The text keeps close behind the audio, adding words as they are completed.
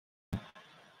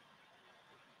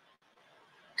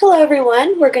Hello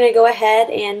everyone, we're going to go ahead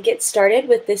and get started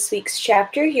with this week's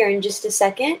chapter here in just a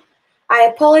second. I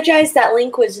apologize that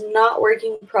link was not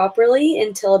working properly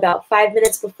until about 5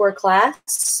 minutes before class,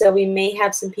 so we may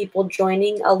have some people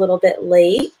joining a little bit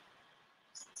late.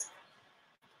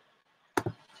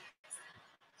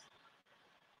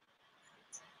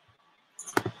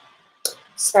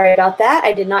 Sorry about that,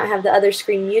 I did not have the other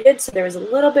screen muted, so there was a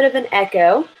little bit of an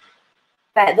echo.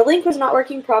 But the link was not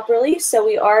working properly, so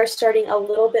we are starting a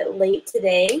little bit late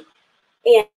today.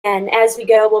 And as we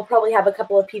go, we'll probably have a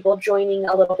couple of people joining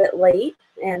a little bit late,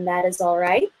 and that is all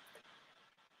right.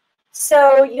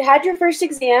 So you had your first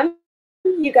exam.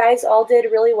 You guys all did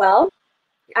really well.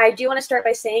 I do want to start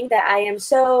by saying that I am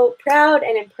so proud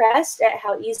and impressed at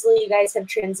how easily you guys have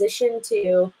transitioned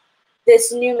to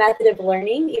this new method of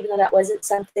learning, even though that wasn't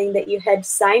something that you had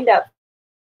signed up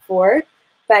for.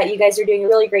 But you guys are doing a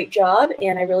really great job,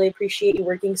 and I really appreciate you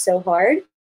working so hard.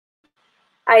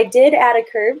 I did add a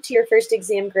curve to your first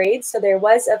exam grade, so there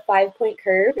was a 5-point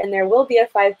curve, and there will be a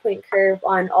 5-point curve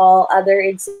on all other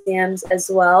exams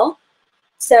as well.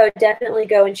 So definitely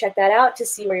go and check that out to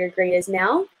see where your grade is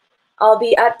now. I'll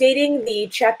be updating the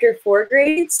Chapter 4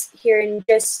 grades here in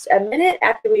just a minute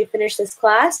after we finish this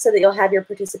class so that you'll have your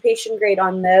participation grade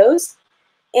on those.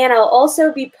 And I'll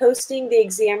also be posting the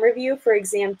exam review for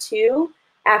Exam 2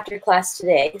 after class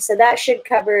today. So that should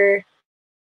cover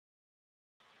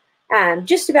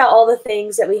just about all the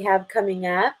things that we have coming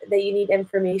up that you need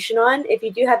information on. If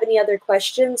you do have any other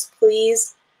questions,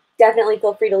 please definitely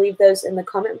feel free to leave those in the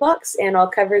comment box, and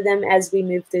I'll cover them as we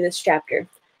move through this chapter.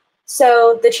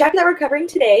 So the chapter that we're covering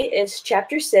today is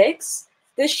Chapter 6.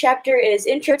 This chapter is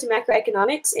Intro to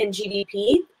Macroeconomics and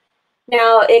GDP.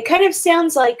 Now, it kind of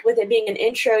sounds like, with it being an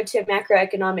intro to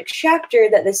macroeconomics chapter,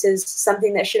 that this is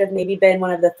something that should have maybe been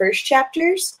one of the first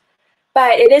chapters.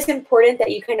 But it is important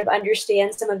that you kind of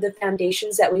understand some of the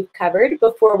foundations that we've covered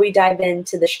before we dive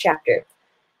into this chapter.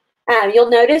 You'll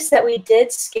notice that we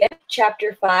did skip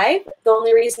Chapter 5. The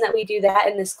only reason that we do that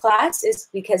in this class is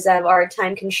because of our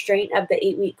time constraint of the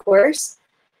 8-week course.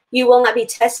 You will not be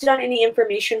tested on any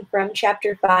information from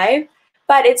Chapter 5.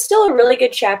 But it's still a really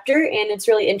good chapter, and it's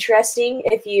really interesting.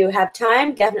 If you have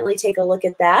time, definitely take a look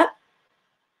at that.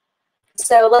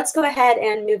 So let's go ahead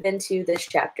and move into this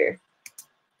chapter.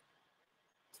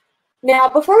 Now,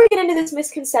 before we get into this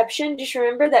misconception, just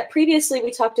remember that previously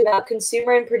we talked about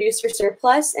consumer and producer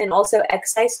surplus and also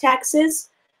excise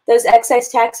taxes. Those excise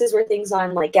taxes were things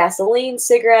on like gasoline,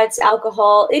 cigarettes,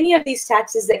 alcohol, any of these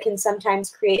taxes that can sometimes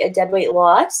create a deadweight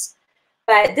loss.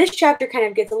 But this chapter kind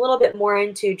of gets a little bit more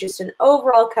into just an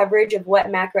overall coverage of what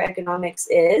macroeconomics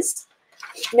is.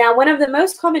 Now, one of the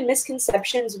most common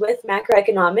misconceptions with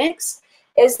macroeconomics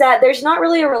is that there's not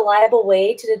really a reliable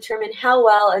way to determine how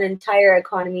well an entire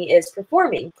economy is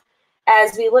performing.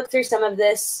 As we look through some of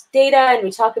this data and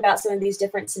we talk about some of these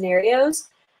different scenarios,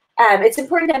 it's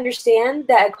important to understand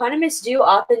that economists do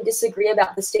often disagree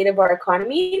about the state of our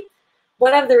economy.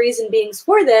 One of the reasons being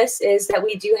for this is that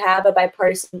we do have a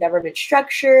bipartisan government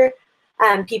structure.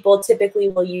 People typically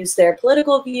will use their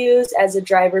political views as a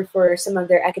driver for some of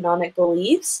their economic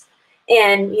beliefs.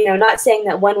 And, you know, not saying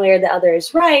that one way or the other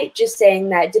is right, just saying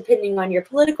that depending on your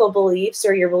political beliefs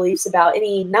or your beliefs about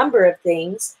any number of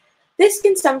things, this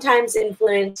can sometimes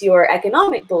influence your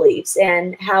economic beliefs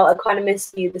and how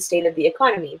economists view the state of the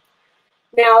economy.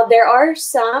 Now, there are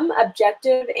some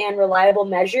objective and reliable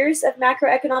measures of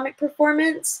macroeconomic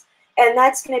performance, and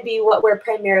that's going to be what we're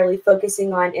primarily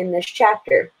focusing on in this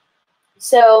chapter.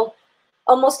 So,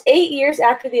 almost 8 years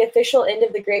after the official end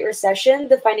of the Great Recession,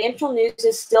 the financial news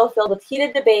is still filled with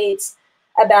heated debates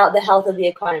about the health of the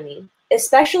economy.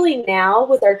 Especially now,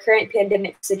 with our current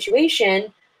pandemic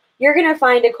situation, you're going to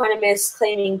find economists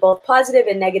claiming both positive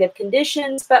and negative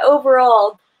conditions, but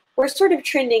overall, we're sort of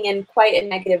trending in quite a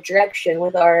negative direction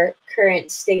with our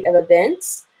current state of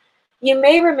events. You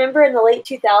may remember in the late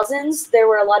 2000s, there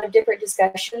were a lot of different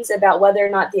discussions about whether or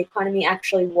not the economy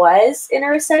actually was in a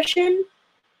recession.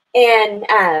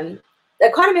 And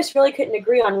economists really couldn't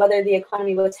agree on whether the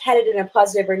economy was headed in a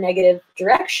positive or negative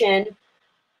direction,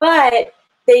 but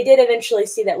they did eventually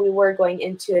see that we were going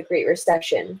into a Great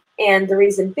Recession. And the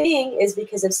reason being is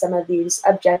because of some of these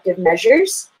objective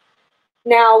measures.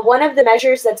 Now, one of the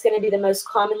measures that's going to be the most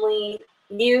commonly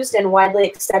used and widely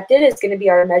accepted is going to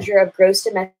be our measure of gross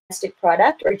domestic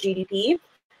product, or GDP.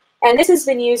 And this has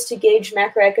been used to gauge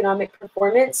macroeconomic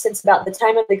performance since about the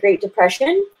time of the Great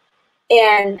Depression.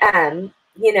 And,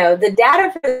 you know, the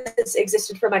data for this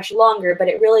existed for much longer, but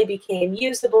it really became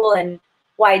usable and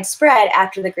widespread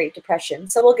after the Great Depression.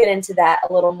 So we'll get into that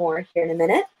a little more here in a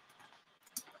minute.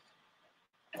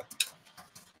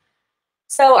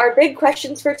 So our big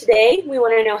questions for today, we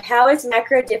want to know, how is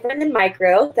macro different than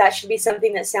micro? That should be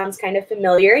something that sounds kind of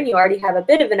familiar and you already have a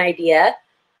bit of an idea.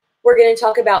 We're going to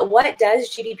talk about, what does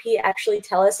GDP actually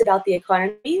tell us about the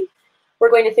economy? We're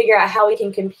going to figure out how we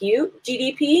can compute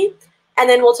GDP. And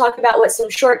then we'll talk about what some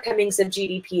shortcomings of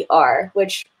GDP are,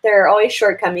 which there are always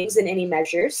shortcomings in any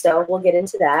measure, so we'll get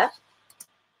into that.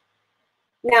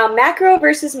 Now, macro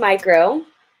versus micro.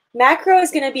 Macro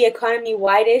is going to be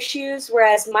economy-wide issues,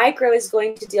 whereas micro is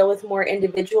going to deal with more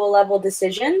individual-level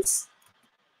decisions.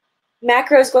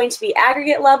 Macro is going to be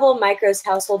aggregate level, micro's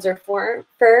households or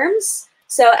firms.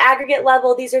 So aggregate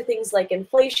level, these are things like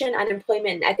inflation,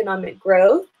 unemployment, and economic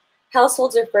growth.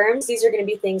 Households or firms, these are going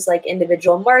to be things like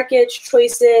individual markets,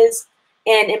 choices,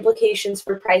 and implications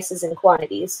for prices and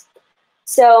quantities.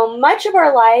 So much of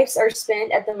our lives are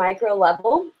spent at the micro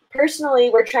level. Personally,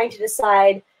 we're trying to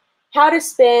decide how to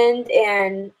spend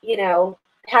and,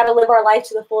 how to live our life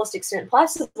to the fullest extent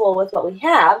possible with what we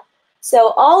have. So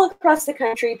all across the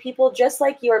country, people just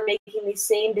like you are making these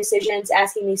same decisions,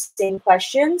 asking these same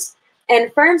questions,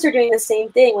 and firms are doing the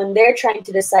same thing when they're trying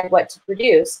to decide what to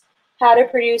produce, how to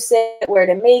produce it, where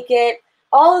to make it,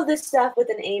 all of this stuff with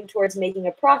an aim towards making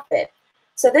a profit.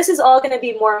 So this is all going to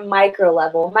be more micro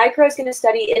level. Micro is going to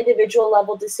study individual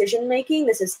level decision making.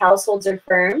 This is households or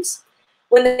firms.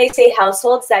 When they say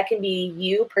households, that can be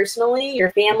you personally,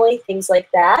 your family, things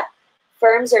like that.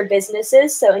 Firms are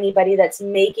businesses, so anybody that's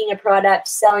making a product,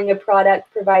 selling a product,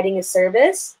 providing a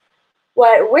service.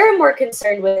 What we're more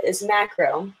concerned with is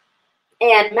macro.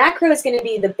 And macro is going to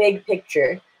be the big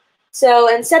picture. So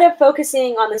instead of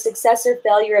focusing on the success or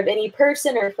failure of any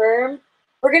person or firm,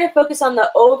 we're going to focus on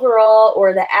the overall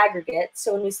or the aggregate.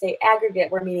 So when we say aggregate,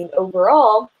 we're meaning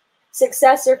overall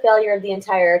success or failure of the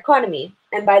entire economy.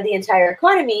 And by the entire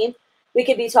economy, we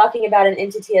could be talking about an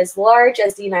entity as large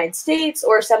as the United States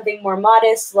or something more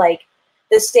modest like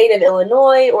the state of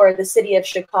Illinois or the city of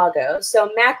Chicago.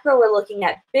 So macro, we're looking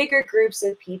at bigger groups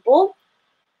of people.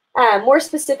 More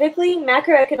specifically,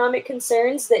 macroeconomic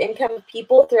concerns the income of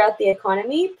people throughout the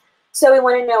economy. So we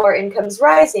want to know, are incomes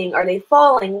rising? Are they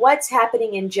falling? What's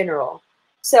happening in general?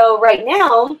 So right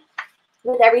now,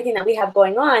 with everything that we have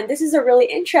going on, this is a really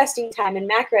interesting time in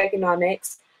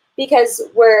macroeconomics because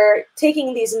we're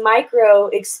taking these micro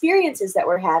experiences that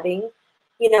we're having,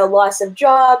 loss of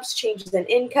jobs, changes in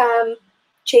income,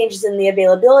 changes in the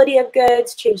availability of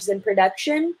goods, changes in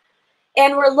production,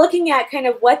 and we're looking at kind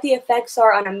of what the effects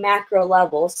are on a macro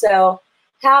level. So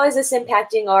how is this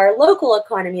impacting our local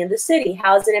economy in the city?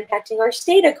 How is it impacting our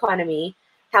state economy?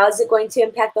 How is it going to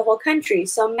impact the whole country?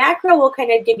 So macro will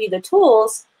kind of give you the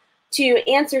tools to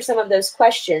answer some of those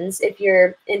questions if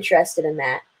you're interested in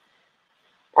that.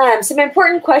 Some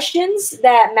important questions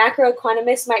that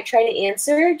macroeconomists might try to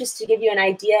answer, just to give you an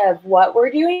idea of what we're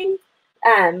doing,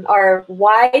 are,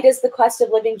 why does the cost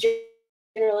of living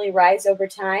generally rise over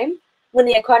time? When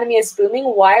the economy is booming,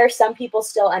 why are some people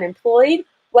still unemployed?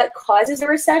 What causes a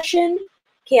recession?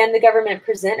 Can the government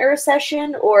prevent a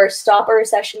recession or stop a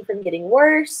recession from getting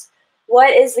worse? What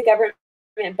is the government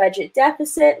budget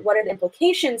deficit? What are the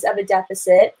implications of a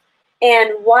deficit?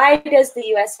 And why does the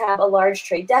U.S. have a large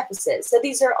trade deficit? So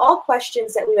these are all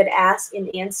questions that we would ask and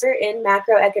answer in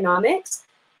macroeconomics.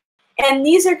 And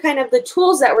these are kind of the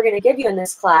tools that we're going to give you in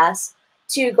this class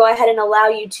to go ahead and allow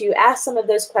you to ask some of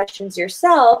those questions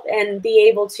yourself and be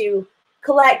able to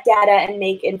collect data and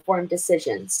make informed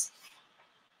decisions.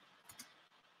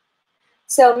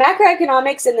 So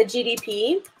macroeconomics and the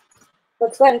GDP.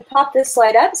 Let's go ahead and pop this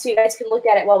slide up so you guys can look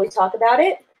at it while we talk about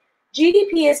it.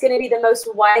 GDP is going to be the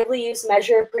most widely used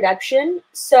measure of production.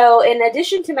 So in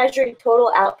addition to measuring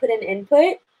total output and income,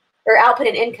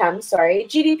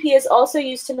 GDP is also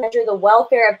used to measure the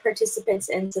welfare of participants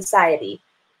in society.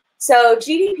 So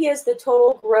GDP is the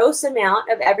total gross amount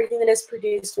of everything that is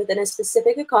produced within a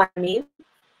specific economy.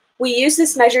 We use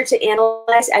this measure to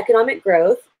analyze economic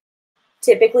growth.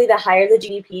 Typically, the higher the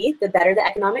GDP, the better the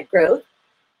economic growth.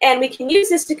 And we can use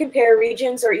this to compare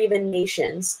regions or even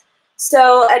nations.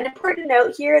 So an important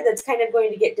note here that's kind of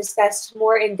going to get discussed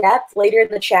more in depth later in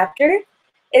the chapter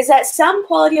is that some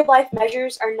quality of life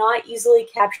measures are not easily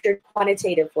captured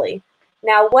quantitatively.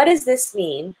 Now, what does this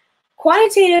mean?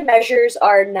 Quantitative measures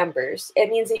are numbers.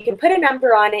 It means that you can put a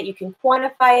number on it, you can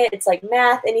quantify it. It's like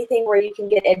math, anything where you can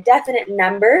get a definite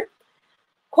number.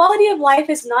 Quality of life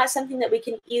is not something that we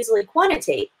can easily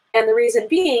quantitate. And the reason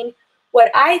being, what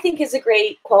I think is a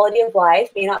great quality of life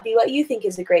may not be what you think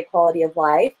is a great quality of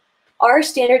life. Our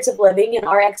standards of living and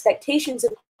our expectations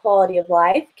of quality of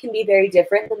life can be very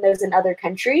different than those in other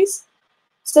countries.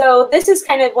 So this is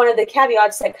kind of one of the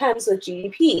caveats that comes with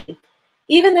GDP.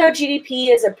 Even though GDP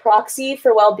is a proxy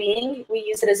for well-being, we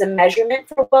use it as a measurement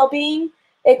for well-being,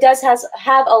 it does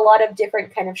have a lot of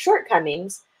different kind of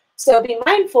shortcomings. So be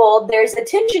mindful, there's a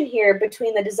tension here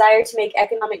between the desire to make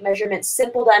economic measurements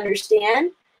simple to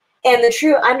understand and the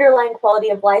true underlying quality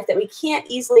of life that we can't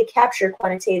easily capture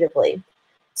quantitatively.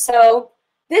 So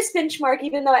this benchmark,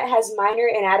 even though it has minor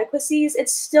inadequacies,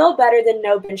 it's still better than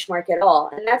no benchmark at all.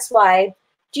 And that's why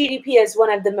GDP is one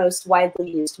of the most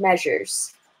widely used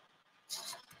measures.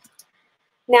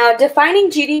 Now, defining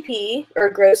GDP, or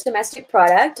gross domestic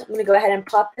product, I'm going to go ahead and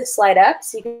pop this slide up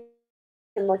so you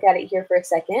can look at it here for a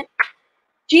second.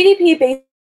 GDP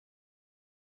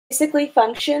basically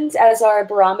functions as our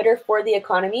barometer for the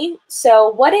economy. So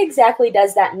what exactly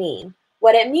does that mean?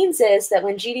 What it means is that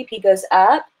when GDP goes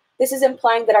up, this is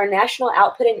implying that our national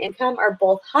output and income are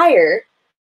both higher.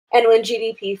 And when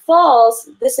GDP falls,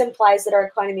 this implies that our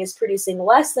economy is producing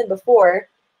less than before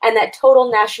and that total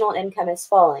national income is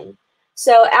falling.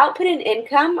 So output and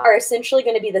income are essentially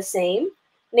going to be the same.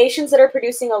 Nations that are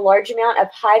producing a large amount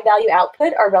of high-value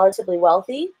output are relatively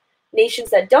wealthy. Nations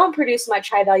that don't produce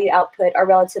much high-value output are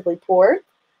relatively poor.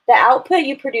 The output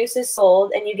you produce is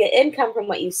sold, and you get income from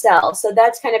what you sell. So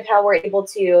that's kind of how we're able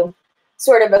to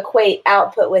sort of equate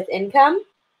output with income.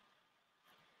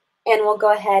 And we'll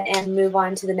go ahead and move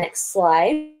on to the next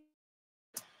slide.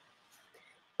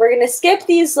 We're going to skip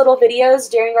these little videos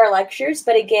during our lectures,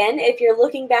 but again, if you're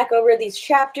looking back over these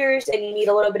chapters and you need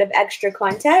a little bit of extra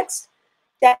context,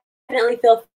 definitely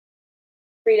feel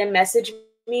free to message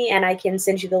me and I can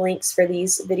send you the links for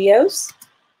these videos.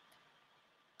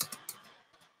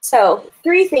 So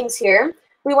 3 things here.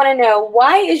 We want to know,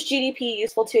 why is GDP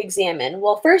useful to examine?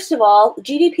 Well, first of all,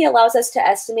 GDP allows us to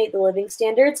estimate the living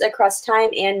standards across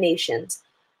time and nations.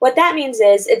 What that means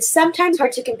is it's sometimes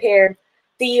hard to compare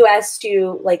the US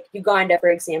to like Uganda, for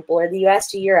example, or the US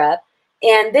to Europe.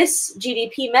 And this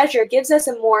GDP measure gives us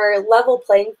a more level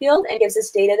playing field and gives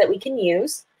us data that we can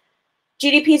use.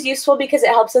 GDP is useful because it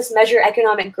helps us measure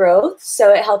economic growth.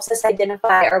 So it helps us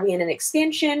identify, are we in an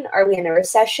expansion? Are we in a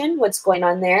recession? What's going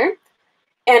on there?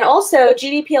 And also,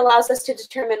 GDP allows us to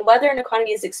determine whether an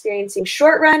economy is experiencing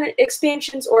short-run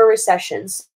expansions or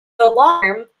recessions. So long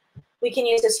term, we can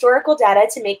use historical data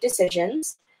to make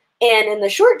decisions. And in the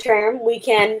short term, we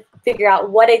can figure out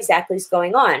what exactly is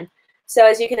going on. So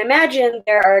as you can imagine,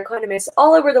 there are economists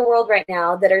all over the world right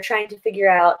now that are trying to figure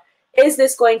out, is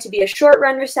this going to be a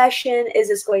short-run recession? Is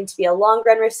this going to be a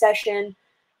long-run recession?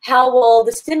 How will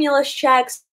the stimulus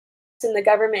checks and the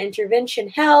government intervention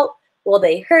help? Will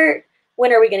they hurt?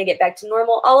 When are we going to get back to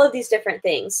normal? All of these different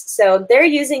things. So they're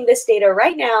using this data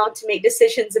right now to make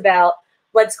decisions about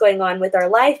what's going on with our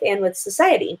life and with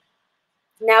society.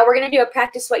 Now we're going to do a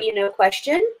practice what you know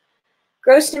question.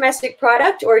 Gross domestic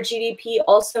product, or GDP,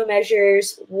 also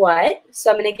measures what? So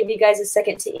I'm going to give you guys a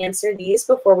second to answer these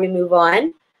before we move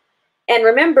on. And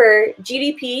remember,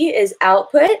 GDP is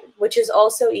output, which is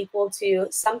also equal to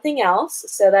something else.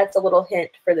 So that's a little hint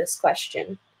for this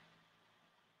question.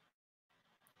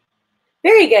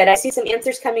 Very good. I see some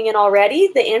answers coming in already.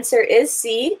 The answer is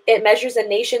C. It measures a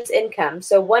nation's income.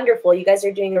 So wonderful. You guys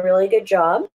are doing a really good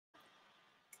job.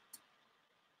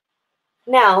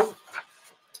 Now,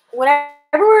 whenever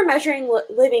we're measuring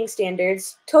living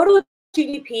standards, total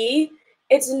GDP,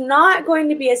 it's not going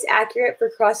to be as accurate for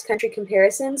cross-country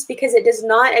comparisons because it does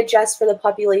not adjust for the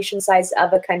population size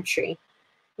of a country.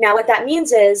 Now, what that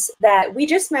means is that we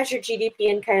just measure GDP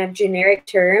in kind of generic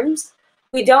terms.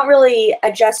 We don't really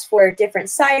adjust for different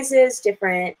sizes,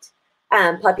 different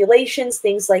populations,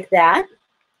 things like that.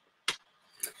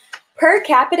 Per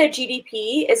capita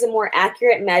GDP is a more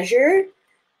accurate measure.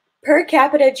 Per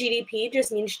capita GDP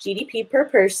just means GDP per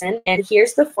person, and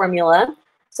here's the formula.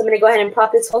 So I'm going to go ahead and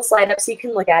prop this whole slide up so you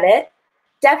can look at it.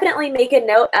 Definitely make a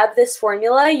note of this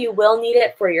formula. You will need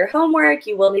it for your homework.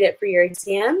 You will need it for your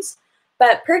exams.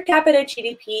 But per capita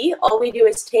GDP, all we do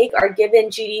is take our given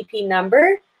GDP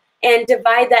number and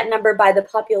divide that number by the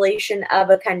population of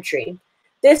a country.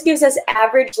 This gives us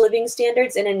average living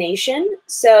standards in a nation.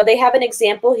 So they have an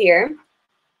example here,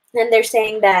 and they're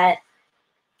saying that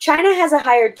China has a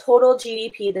higher total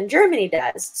GDP than Germany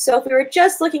does. So if we were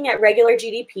just looking at regular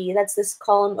GDP, that's this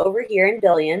column over here in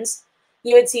billions,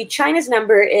 you would see China's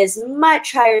number is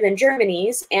much higher than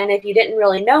Germany's. And if you didn't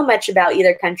really know much about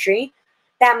either country,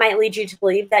 that might lead you to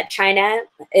believe that China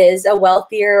is a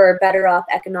wealthier or better off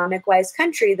economic-wise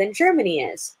country than Germany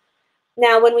is.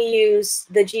 Now, when we use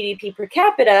the GDP per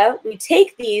capita, we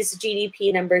take these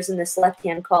GDP numbers in this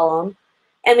left-hand column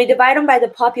and we divide them by the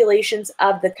populations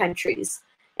of the countries.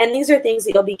 And these are things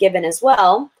that you'll be given as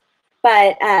well.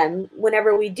 But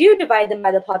whenever we do divide them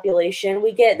by the population,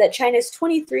 we get that China's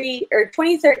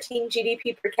 2013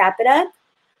 GDP per capita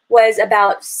was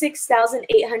about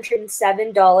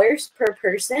 $6,807 per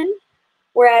person,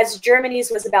 whereas Germany's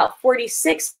was about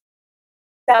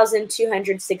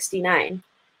 $46,269.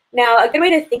 Now, a good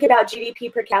way to think about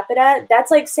GDP per capita,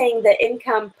 that's like saying the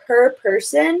income per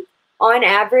person on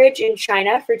average in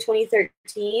China for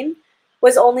 2013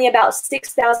 was only about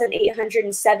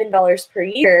 $6,807 per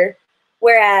year,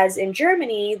 whereas in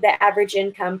Germany, the average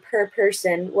income per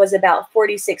person was about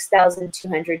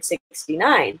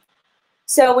 $46,269.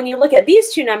 So when you look at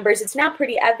these two numbers, it's now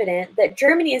pretty evident that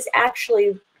Germany is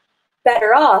actually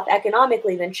better off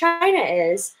economically than China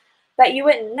is, but you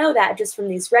wouldn't know that just from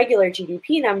these regular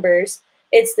GDP numbers.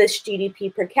 It's this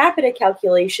GDP per capita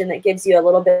calculation that gives you a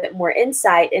little bit more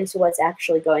insight into what's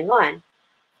actually going on.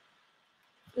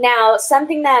 Now,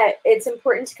 something that it's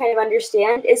important to kind of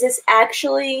understand is this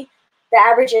actually the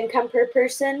average income per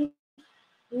person?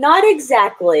 Not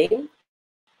exactly,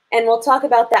 and we'll talk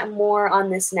about that more on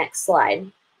this next slide.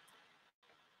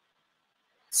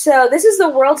 So this is the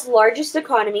world's largest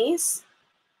economies,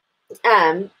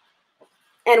 and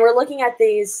we're looking at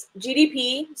these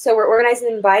GDP, so we're organizing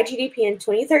them by GDP in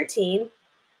 2013.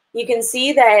 You can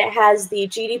see that it has the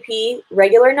GDP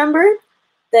regular number,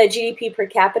 the GDP per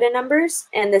capita numbers,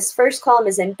 and this first column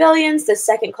is in billions, the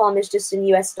second column is just in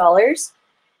US dollars.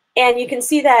 And you can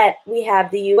see that we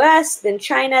have the US, then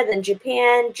China, then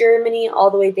Japan, Germany, all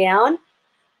the way down.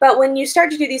 But when you start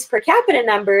to do these per capita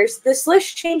numbers, this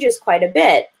list changes quite a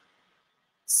bit.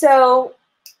 So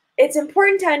it's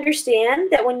important to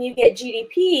understand that when you get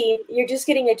GDP, you're just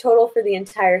getting a total for the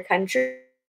entire country.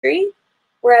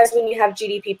 Whereas when you have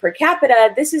GDP per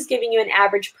capita, this is giving you an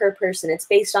average per person. It's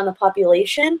based on the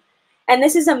population. And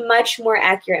this is a much more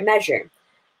accurate measure.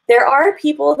 There are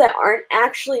people that aren't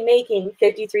actually making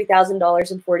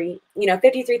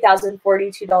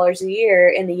 $53,042 a year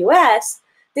in the US.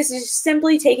 This is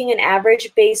simply taking an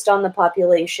average based on the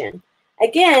population.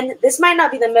 Again, this might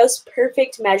not be the most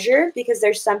perfect measure because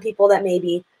there's some people that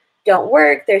maybe don't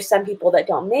work. There's some people that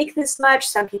don't make this much.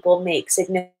 Some people make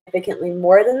significantly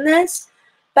more than this.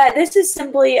 But this is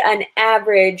simply an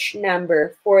average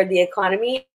number for the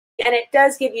economy, and it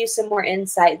does give you some more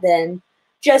insight than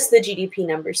just the GDP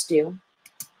numbers do.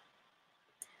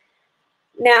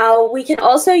 Now, we can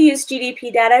also use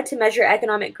GDP data to measure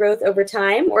economic growth over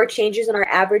time or changes in our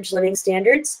average living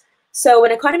standards. So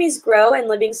when economies grow and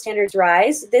living standards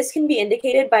rise, this can be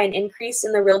indicated by an increase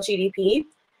in the real GDP.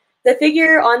 The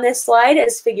figure on this slide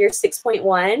is figure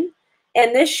 6.1,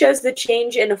 and this shows the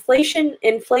change in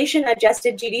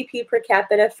inflation-adjusted GDP per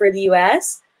capita for the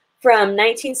US from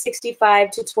 1965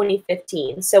 to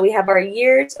 2015. So we have our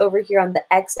years over here on the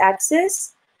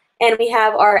x-axis, and we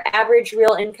have our average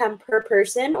real income per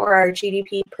person, or our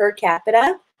GDP per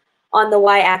capita, on the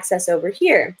y-axis over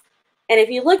here. And if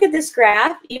you look at this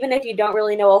graph, even if you don't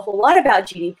really know a whole lot about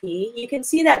GDP, you can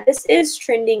see that this is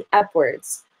trending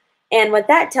upwards. And what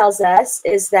that tells us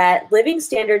is that living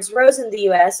standards rose in the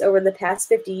US over the past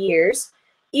 50 years,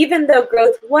 even though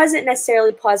growth wasn't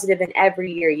necessarily positive in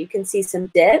every year. You can see some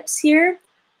dips here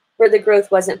where the growth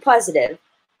wasn't positive.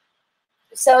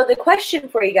 So the question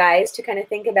for you guys to kind of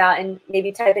think about and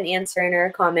maybe type an answer in or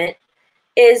a comment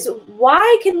is,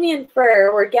 why can we infer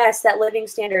or guess that living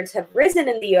standards have risen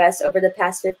in the US over the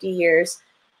past 50 years,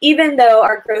 even though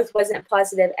our growth wasn't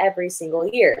positive every single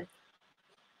year?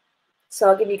 So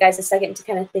I'll give you guys a second to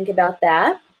kind of think about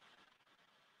that.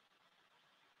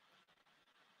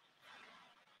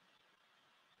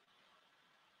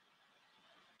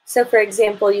 So for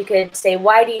example, you could say,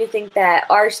 why do you think that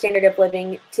our standard of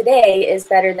living today is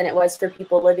better than it was for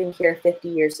people living here 50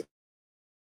 years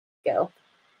ago?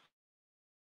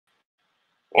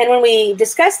 And when we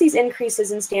discuss these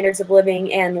increases in standards of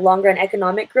living and long-run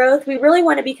economic growth, we really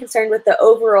want to be concerned with the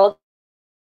overall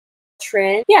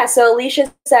trend. Yeah, so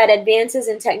Alicia said advances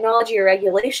in technology or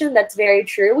regulation. That's very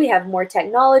true. We have more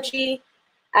technology.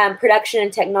 Production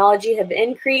and technology have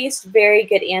increased. Very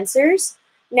good answers.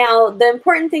 Now, the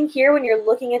important thing here when you're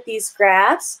looking at these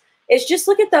graphs is just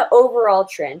look at the overall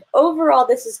trend. Overall,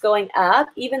 this is going up,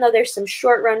 even though there's some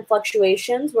short-run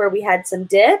fluctuations where we had some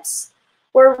dips.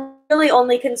 We're really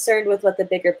only concerned with what the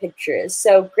bigger picture is.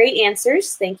 So great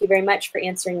answers. Thank you very much for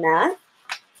answering that.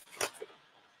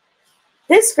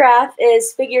 This graph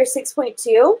is figure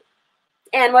 6.2.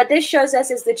 And what this shows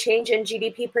us is the change in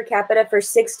GDP per capita for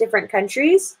 6 different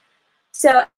countries.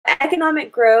 So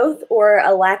economic growth, or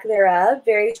a lack thereof,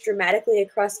 varies dramatically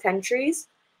across countries.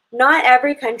 Not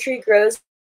every country grows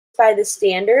by the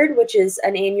standard, which is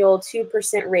an annual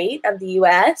 2% rate of the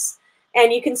US.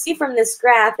 And you can see from this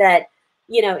graph that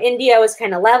India was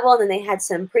kind of level, and then they had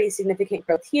some pretty significant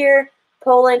growth here.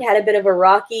 Poland had a bit of a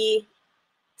rocky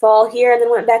fall here and then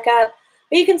went back up.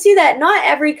 But you can see that not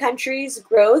every country's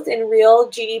growth in real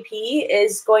GDP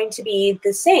is going to be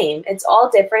the same. It's all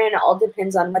different, and it all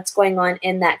depends on what's going on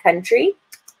in that country.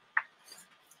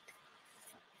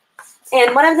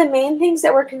 And one of the main things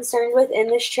that we're concerned with in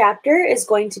this chapter is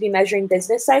going to be measuring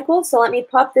business cycles. So let me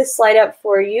pop this slide up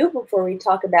for you before we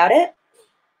talk about it.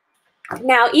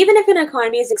 Now, even if an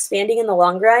economy is expanding in the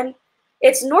long run,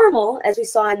 it's normal, as we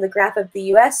saw in the graph of the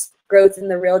US growth in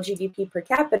the real GDP per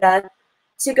capita,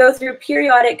 to go through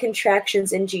periodic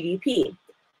contractions in GDP.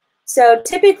 So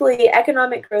typically,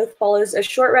 economic growth follows a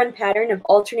short-run pattern of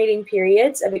alternating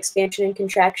periods of expansion and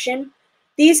contraction.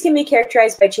 These can be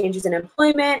characterized by changes in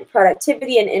employment,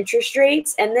 productivity, and interest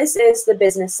rates, and this is the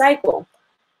business cycle.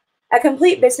 A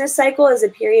complete business cycle is a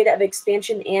period of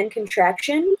expansion and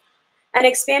contraction. An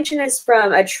expansion is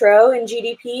from a trough in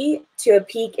GDP to a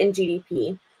peak in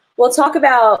GDP. We'll talk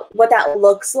about what that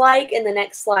looks like in the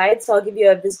next slide, so I'll give you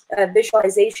a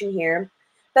visualization here.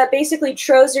 But basically,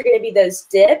 troughs are going to be those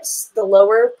dips, the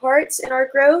lower parts in our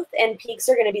growth, and peaks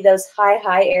are going to be those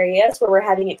high areas where we're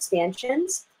having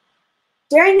expansions.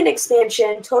 During an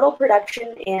expansion, total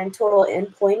production and total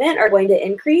employment are going to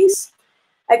increase.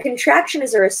 A contraction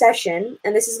is a recession,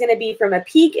 and this is going to be from a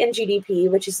peak in GDP,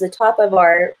 which is the top of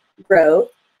our growth,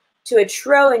 to a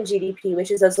trough in GDP,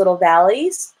 which is those little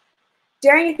valleys.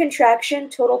 During a contraction,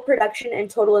 total production and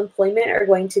total employment are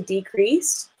going to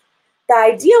decrease. The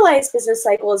idealized business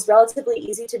cycle is relatively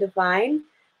easy to define,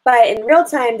 but in real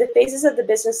time, the phases of the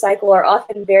business cycle are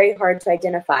often very hard to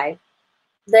identify.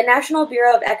 The National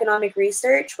Bureau of Economic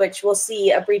Research, which we'll see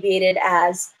abbreviated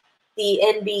as the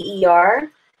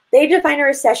NBER, they define a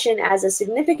recession as a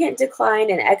significant decline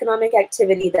in economic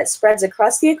activity that spreads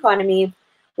across the economy,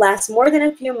 lasts more than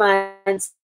a few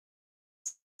months,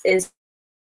 is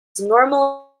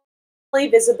normally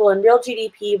visible in real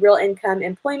GDP, real income,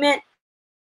 employment,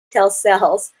 retail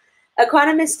sales.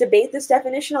 Economists debate this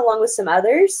definition along with some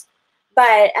others,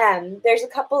 but there's a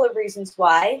couple of reasons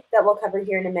why that we'll cover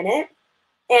here in a minute.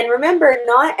 And remember,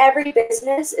 not every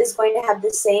business is going to have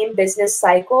the same business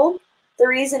cycle. The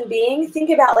reason being, think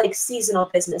about like seasonal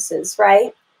businesses,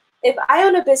 right? If I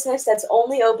own a business that's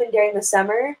only open during the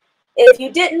summer, if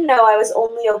you didn't know I was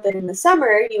only open in the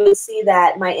summer, you would see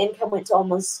that my income went to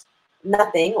almost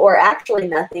nothing, or actually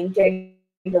nothing, during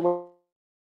the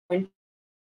winter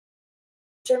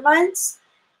months.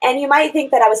 And you might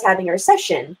think that I was having a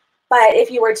recession. But if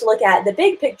you were to look at the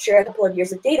big picture, a couple of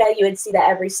years of data, you would see that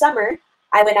every summer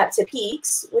I went up to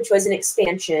peaks, which was an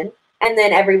expansion. And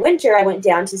then every winter I went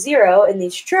down to zero in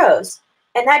these troughs.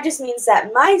 And that just means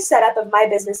that my setup of my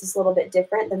business is a little bit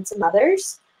different than some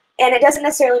others. And it doesn't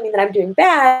necessarily mean that I'm doing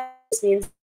bad. It just means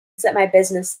that my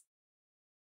business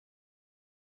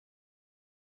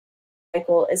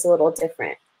cycle is a little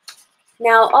different.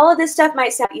 Now, all of this stuff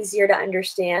might sound easier to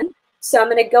understand. So I'm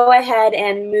going to go ahead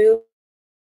and move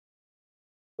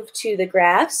to the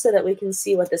graph so that we can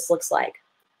see what this looks like.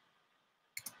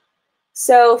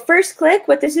 So first click,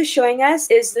 what this is showing us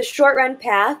is the short run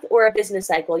path or a business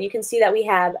cycle. You can see that we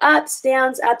have ups,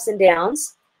 and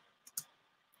downs.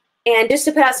 And just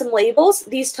to put out some labels,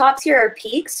 these tops here are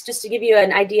peaks, just to give you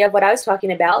an idea of what I was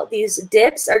talking about. These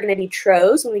dips are going to be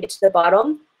troughs when we get to the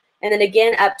bottom, and then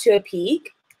again up to a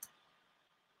peak.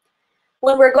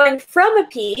 When we're going from a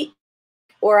peak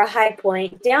or a high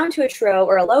point down to a trough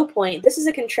or a low point, this is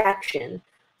a contraction.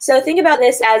 So think about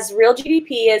this as real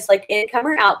GDP as like income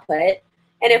or output.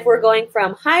 And if we're going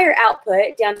from higher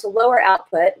output down to lower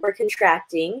output, we're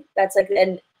contracting. That's like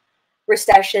a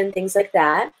recession, things like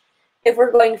that. If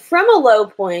we're going from a low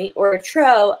point or a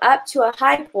trough up to a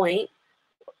high point,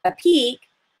 a peak,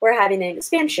 we're having an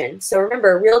expansion. So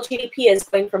remember, real GDP is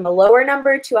going from a lower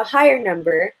number to a higher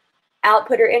number.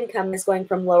 Output or income is going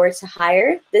from lower to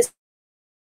higher. This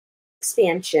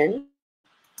expansion.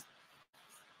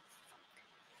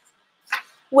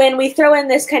 When we throw in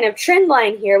this kind of trend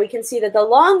line here, we can see that the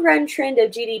long run trend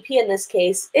of GDP in this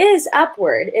case is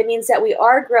upward. It means that we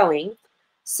are growing.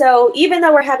 So even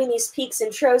though we're having these peaks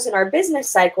and troughs in our business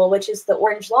cycle, which is the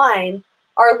orange line,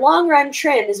 our long run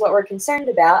trend is what we're concerned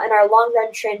about, and our long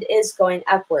run trend is going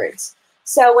upwards.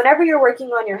 So whenever you're working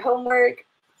on your homework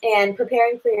and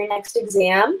preparing for your next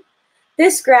exam,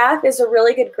 this graph is a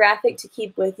really good graphic to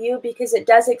keep with you because it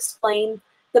does explain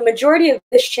the majority of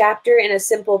this chapter in a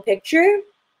simple picture.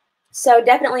 So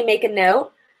definitely make a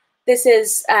note. This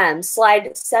is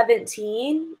slide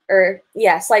 17,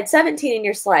 slide 17 in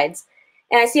your slides.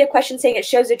 And I see a question saying it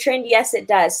shows a trend. Yes, it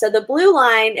does. So the blue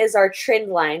line is our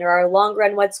trend line, or our long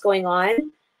run what's going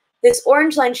on. This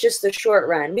orange line is just the short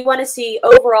run. We want to see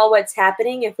overall what's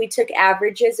happening. If we took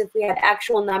averages, if we had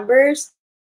actual numbers,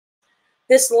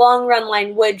 this long run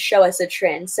line would show us a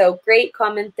trend. So great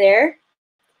comment there.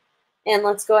 And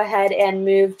let's go ahead and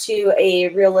move to a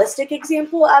realistic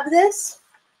example of this.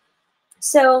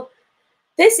 So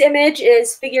this image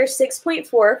is figure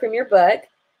 6.4 from your book.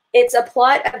 It's a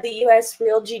plot of the US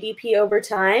real GDP over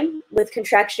time with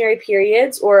contractionary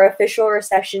periods or official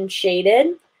recession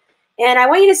shaded. And I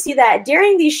want you to see that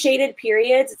during these shaded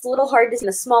periods, it's a little hard to see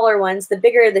the smaller ones. The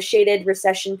bigger the shaded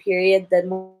recession period, the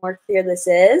more clear this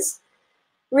is.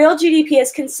 Real GDP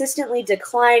is consistently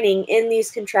declining in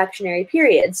these contractionary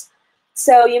periods.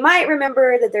 So you might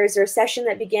remember that there's a recession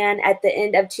that began at the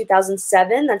end of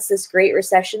 2007. That's this great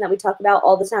recession that we talk about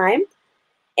all the time.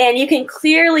 And you can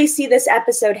clearly see this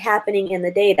episode happening in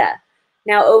the data.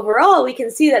 Now, overall, we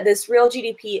can see that this real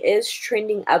GDP is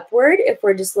trending upward if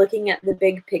we're just looking at the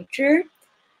big picture.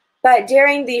 But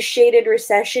during these shaded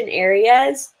recession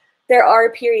areas, there are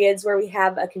periods where we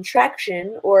have a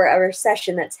contraction or a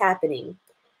recession that's happening.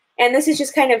 And this is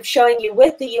just kind of showing you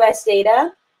with the US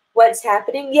data what's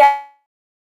happening. Yeah,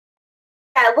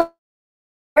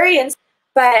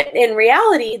 but in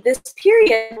reality, this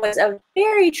period was a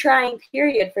very trying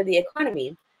period for the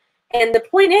economy. And the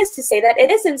point is to say that it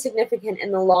is insignificant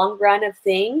in the long run of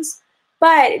things,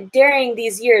 but during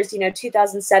these years,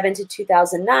 2007 to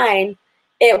 2009,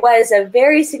 it was a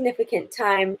very significant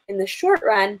time in the short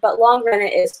run, but long run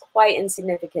it is quite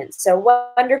insignificant. So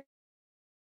wonderful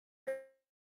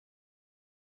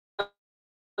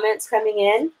comments coming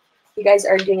in. You guys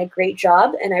are doing a great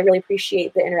job, and I really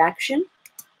appreciate the interaction.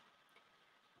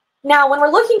 Now, when we're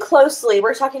looking closely,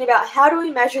 we're talking about how do we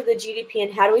measure the GDP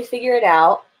and how do we figure it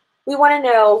out. We want to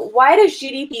know, why does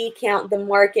GDP count the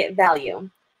market value?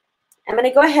 I'm going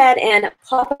to go ahead and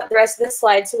pop up the rest of this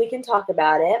slide so we can talk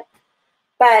about it.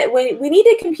 But we need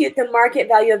to compute the market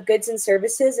value of goods and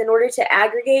services in order to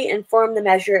aggregate and form the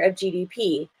measure of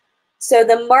GDP. So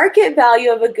the market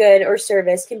value of a good or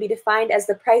service can be defined as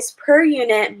the price per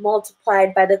unit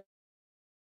multiplied by the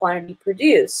quantity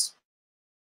produced.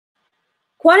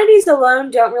 Quantities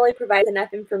alone don't really provide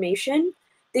enough information.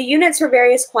 The units for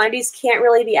various quantities can't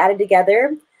really be added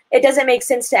together. It doesn't make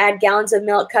sense to add gallons of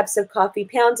milk, cups of coffee,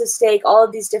 pounds of steak, all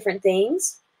of these different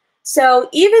things. So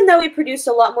even though we produce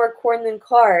a lot more corn than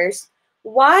cars,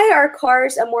 why are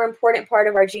cars a more important part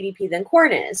of our GDP than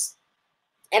corn is?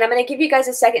 And I'm going to give you guys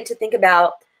a second to think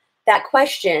about that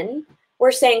question.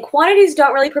 We're saying quantities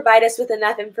don't really provide us with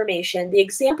enough information. The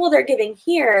example they're giving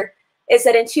here is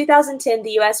that in 2010,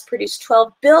 the US produced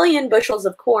 12 billion bushels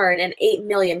of corn and 8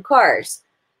 million cars.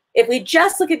 If we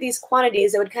just look at these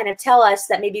quantities, it would kind of tell us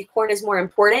that maybe corn is more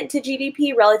important to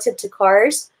GDP relative to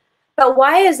cars. But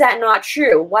why is that not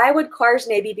true? Why would cars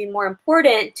maybe be more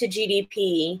important to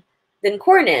GDP than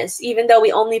corn is, even though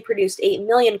we only produced 8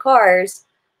 million cars,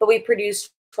 but we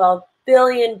produced 12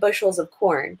 billion bushels of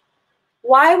corn?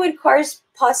 Why would cars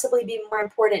possibly be more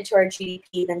important to our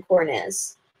GDP than corn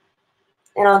is?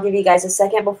 And I'll give you guys a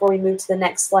second before we move to the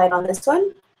next slide on this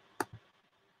one.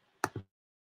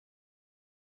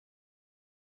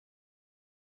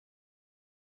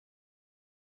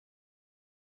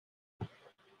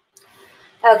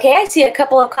 Okay, I see a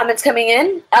couple of comments coming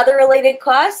in. Other related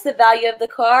costs, the value of the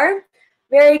car.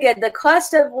 Very good. The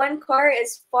cost of one car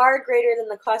is far greater than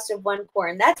the cost of one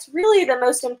corn. That's really the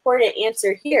most important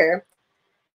answer here.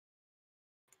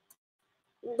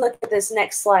 Look at this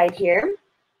next slide here.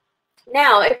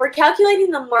 Now, if we're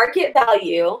calculating the market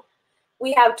value,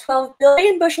 we have 12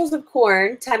 billion bushels of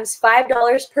corn times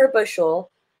 $5 per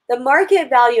bushel. The market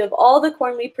value of all the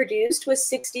corn we produced was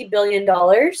 $60 billion.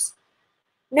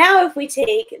 Now, if we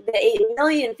take the 8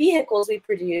 million vehicles we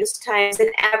produced times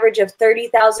an average of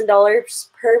 $30,000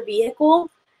 per vehicle,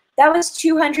 that was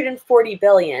 240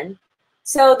 billion.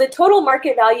 So the total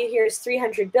market value here is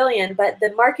 300 billion, but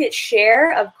the market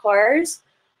share of cars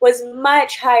was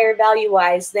much higher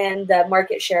value-wise than the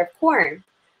market share of corn.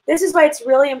 This is why it's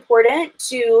really important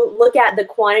to look at the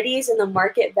quantities and the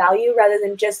market value rather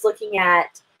than just looking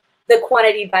at the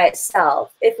quantity by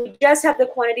itself. If we just have the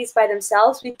quantities by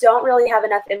themselves, we don't really have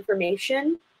enough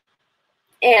information.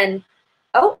 And,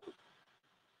 oh,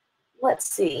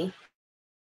 let's see.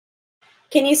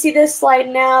 Can you see this slide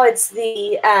now? It's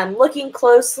the looking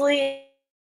closely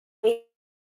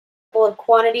of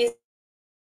quantities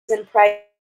and prices.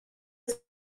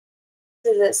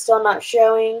 Is it still not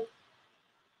showing?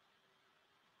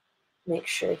 Make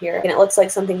sure here. And it looks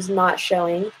like something's not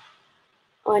showing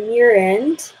on your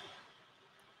end.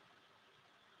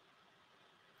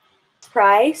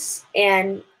 Price,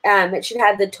 and it should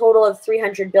have the total of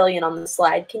 300 billion on the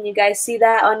slide. Can you guys see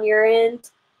that on your end?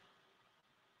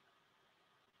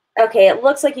 Okay, it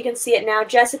looks like you can see it now.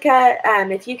 Jessica,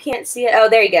 if you can't see it, oh,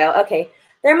 there you go. Okay,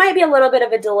 there might be a little bit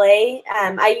of a delay.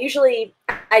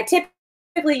 I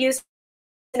typically use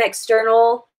an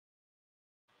external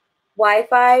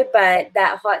Wi-Fi, but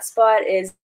that hotspot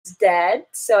is dead,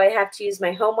 so I have to use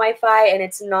my home Wi-Fi, and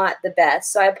it's not the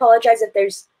best. So I apologize if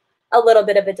there's a little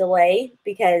bit of a delay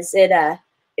because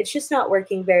it's just not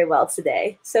working very well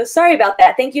today. So sorry about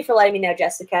that. Thank you for letting me know,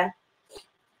 Jessica.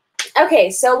 Okay,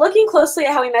 so looking closely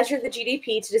at how we measure the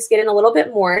GDP to just get in a little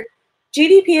bit more,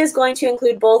 GDP is going to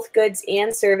include both goods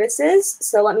and services.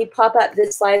 So let me pop up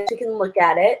this slide so you can look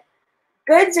at it.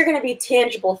 Goods are going to be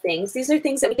tangible things. These are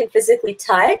things that we can physically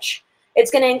touch.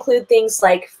 It's going to include things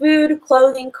like food,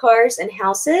 clothing, cars, and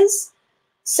houses.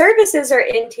 Services are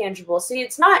intangible. So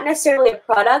it's not necessarily a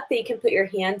product that you can put your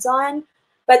hands on,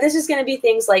 but this is going to be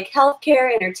things like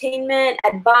healthcare, entertainment,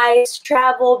 advice,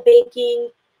 travel, banking.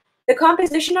 The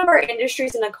composition of our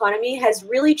industries and economy has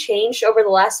really changed over the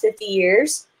last 50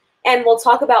 years, and we'll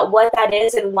talk about what that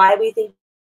is and why we think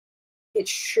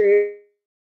it's true.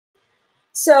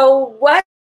 So what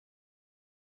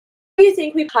do you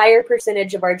think we have a higher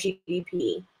percentage of our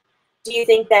GDP? Do you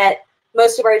think that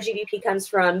most of our GDP comes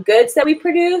from goods that we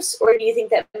produce, or do you think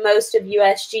that most of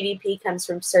US GDP comes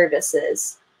from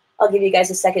services? I'll give you guys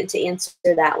a second to answer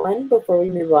that one before we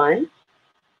move on.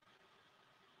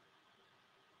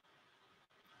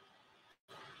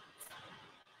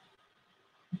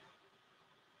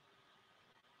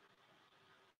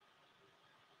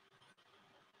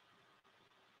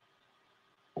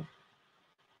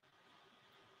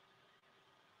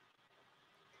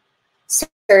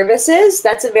 Services,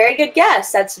 that's a very good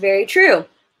guess. That's very true.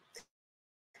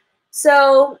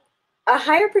 So a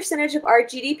higher percentage of our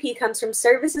GDP comes from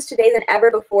services today than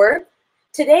ever before.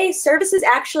 Today, services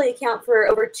actually account for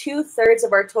over 2/3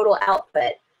 of our total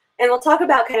output. And we'll talk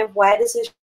about kind of why this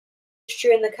is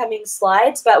true in the coming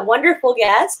slides, but wonderful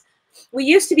guess. We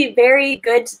used to be very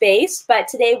goods-based, but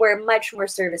today we're much more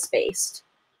service-based.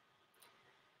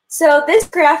 So this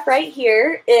graph right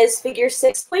here is figure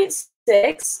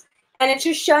 6.6, and it's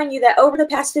just showing you that over the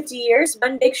past 50 years,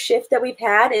 one big shift that we've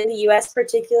had in the US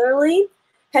particularly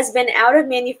has been out of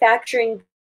manufacturing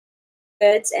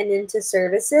goods and into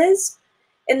services.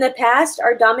 In the past,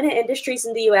 our dominant industries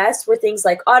in the US were things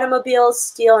like automobiles,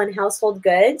 steel, and household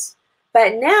goods.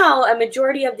 But now a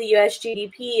majority of the US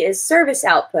GDP is service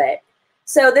output.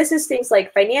 So this is things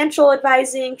like financial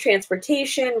advising,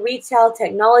 transportation, retail,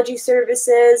 technology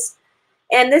services.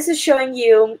 And this is showing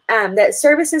you that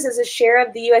services as a share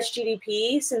of the US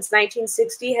GDP since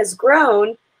 1960 has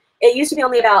grown. It used to be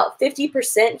only about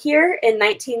 50% here in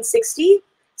 1960.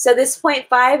 So this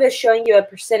 0.5 is showing you a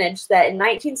percentage that in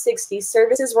 1960,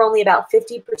 services were only about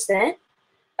 50%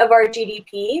 of our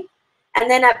GDP.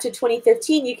 And then up to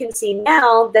 2015, you can see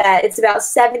now that it's about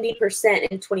 70%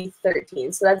 in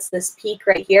 2013. So that's this peak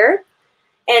right here.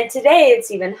 And today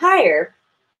it's even higher.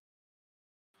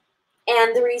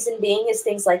 And the reason being is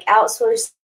things like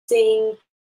outsourcing.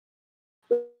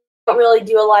 We don't really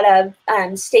do a lot of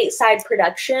stateside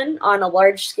production on a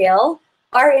large scale.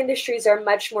 Our industries are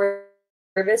much more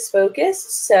service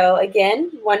focused. So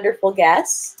again, wonderful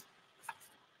guess.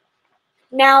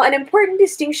 Now, an important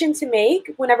distinction to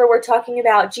make whenever we're talking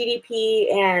about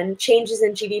GDP and changes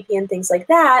in GDP and things like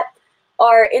that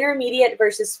are intermediate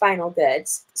versus final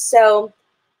goods. So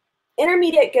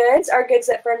intermediate goods are goods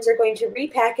that firms are going to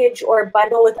repackage or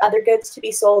bundle with other goods to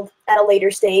be sold at a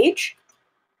later stage.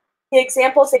 The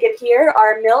examples I give here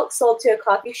are milk sold to a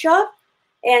coffee shop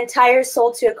and tires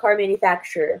sold to a car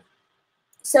manufacturer.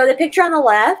 So the picture on the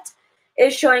left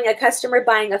is showing a customer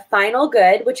buying a final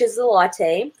good, which is the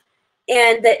latte,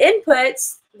 and the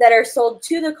inputs that are sold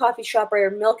to the coffee shop are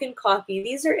milk and coffee.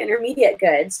 These are intermediate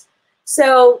goods.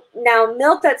 So now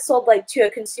milk that's sold like to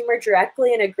a consumer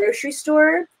directly in a grocery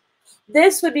store,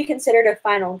 this would be considered a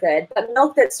final good. But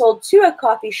milk that's sold to a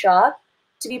coffee shop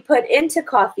to be put into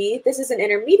coffee, this is an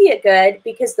intermediate good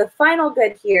because the final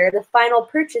good here, the final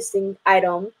purchasing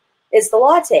item, is the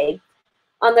latte.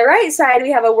 On the right side,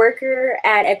 we have a worker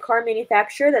at a car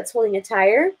manufacturer that's holding a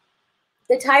tire.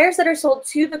 The tires that are sold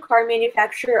to the car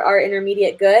manufacturer are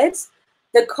intermediate goods.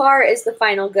 The car is the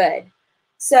final good.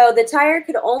 So the tire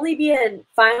could only be a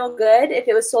final good if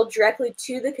it was sold directly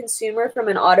to the consumer from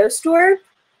an auto store.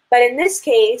 But in this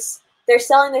case, they're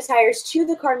selling the tires to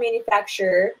the car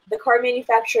manufacturer. The car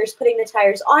manufacturer is putting the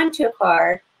tires onto a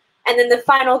car. And then the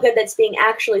final good that's being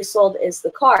actually sold is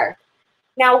the car.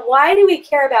 Now, why do we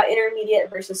care about intermediate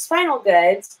versus final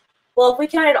goods? Well, if we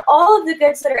counted all of the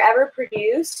goods that are ever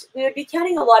produced, we would be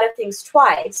counting a lot of things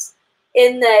twice.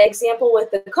 In the example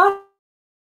with the coffee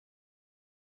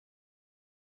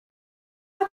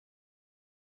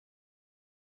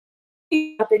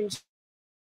drop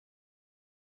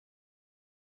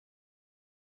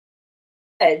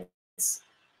in goods.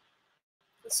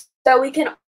 So we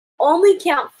can only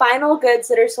count final goods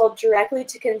that are sold directly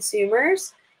to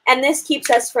consumers, and this keeps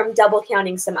us from double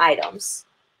counting some items.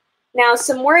 Now,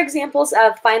 some more examples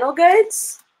of final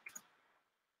goods.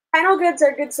 Final goods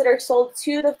are goods that are sold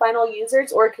to the final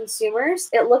users or consumers.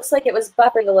 It looks like it was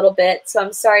buffering a little bit, so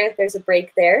I'm sorry if there's a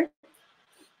break there.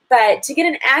 But to get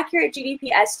an accurate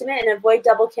GDP estimate and avoid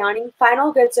double counting,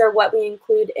 final goods are what we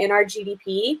include in our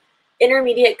GDP.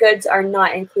 Intermediate goods are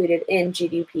not included in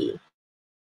GDP.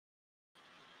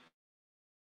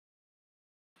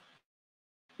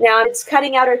 Now, it's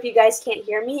cutting out, or if you guys can't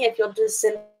hear me, if you'll just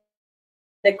send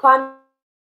the comment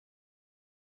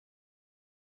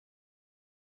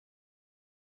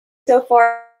so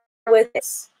far with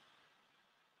this.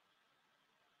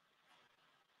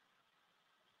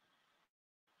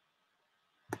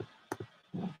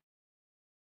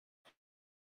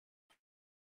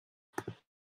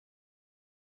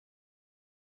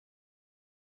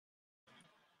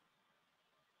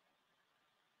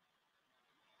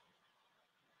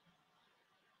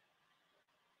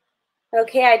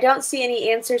 Okay, I don't see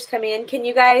any answers come in. Can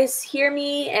you guys hear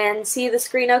me and see the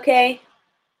screen okay?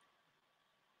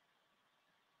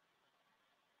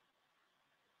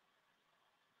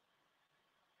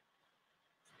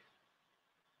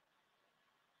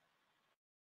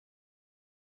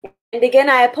 And again,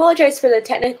 I apologize for the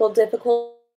technical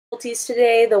difficulties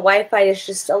today. The Wi-Fi is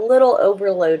just a little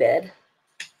overloaded.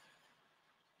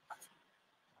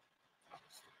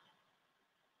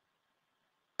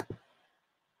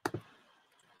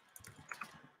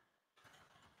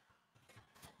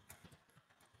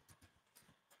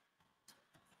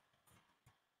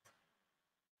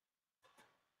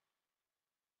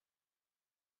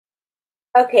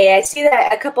 Okay, I see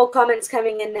that a couple comments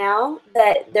coming in now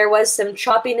that there was some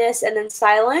choppiness and then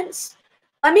silence.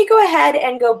 Let me go ahead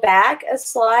and go back a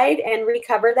slide and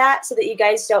recover that so that you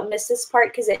guys don't miss this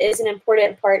part, because it is an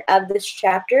important part of this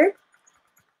chapter.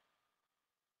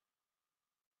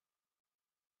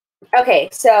 Okay,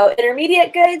 so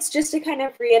intermediate goods, just to kind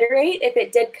of reiterate, if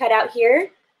it did cut out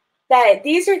here, that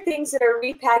these are things that are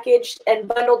repackaged and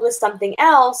bundled with something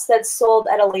else that's sold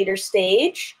at a later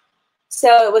stage.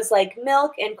 So it was like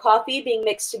milk and coffee being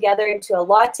mixed together into a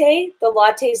latte. The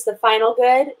latte is the final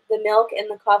good. The milk and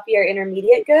the coffee are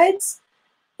intermediate goods.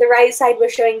 The right side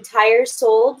was showing tires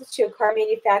sold to a car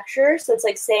manufacturer. So it's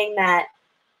like saying that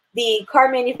the car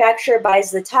manufacturer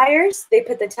buys the tires. They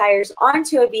put the tires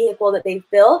onto a vehicle that they've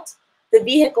built. The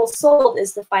vehicle sold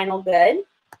is the final good.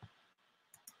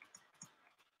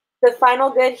 The final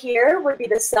good here would be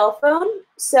the cell phone.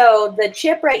 So the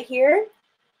chip right here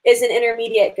is an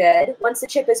intermediate good. Once the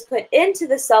chip is put into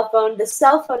the cell phone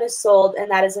is sold,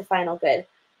 and that is a final good.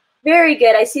 Very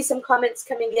good. I see some comments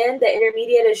coming in. The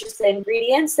intermediate is just the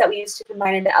ingredients that we use to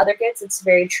combine into other goods. It's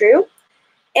very true.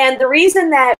 And the reason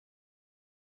that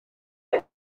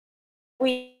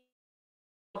we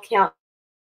count,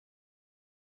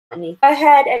 go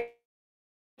ahead and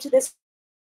to this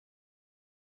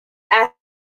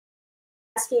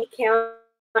asking count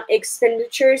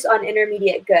expenditures on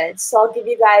intermediate goods. So I'll give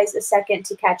you guys a second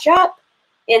to catch up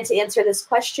and to answer this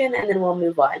question, and then we'll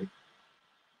move on.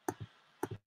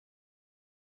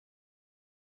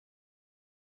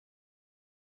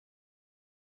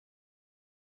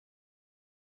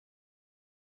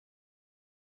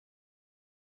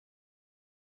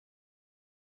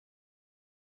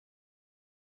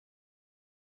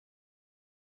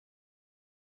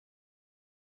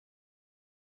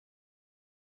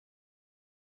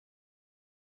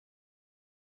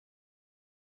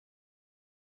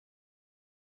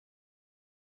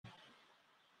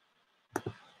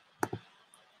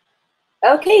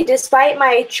 Okay, despite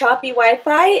my choppy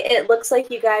Wi-Fi, it looks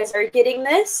like you guys are getting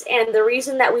this. And the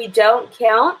reason that we don't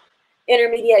count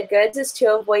intermediate goods is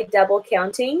to avoid double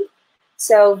counting.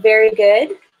 So very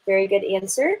good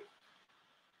answer.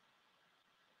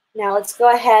 Now let's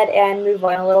go ahead and move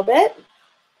on a little bit.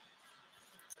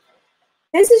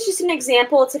 This is just an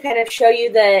example to kind of show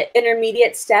you the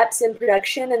intermediate steps in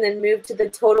production and then move to the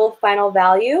total final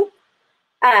value.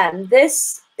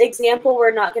 This example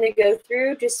we're not going to go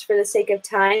through just for the sake of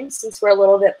time, since we're a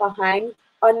little bit behind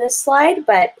on this slide,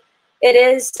 but it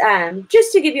is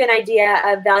just to give you an idea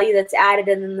of value that's added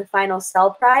and then the final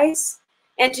sell price,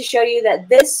 and to show you that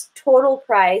this total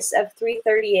price of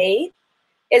 $338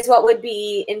 is what would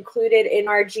be included in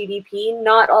our GDP,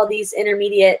 not all these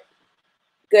intermediate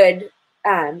good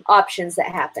options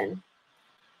that happen.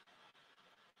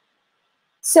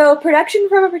 So production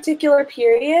from a particular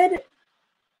period,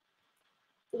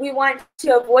 we want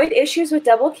to avoid issues with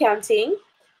double counting.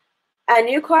 A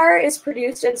new car is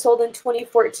produced and sold in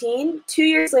 2014. 2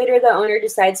 years later, the owner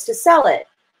decides to sell it.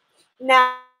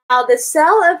 Now, the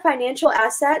sale of financial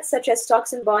assets such as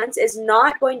stocks and bonds is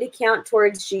not going to count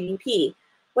towards GDP.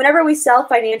 Whenever we sell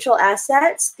financial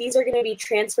assets, these are going to be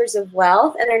transfers of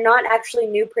wealth, and they're not actually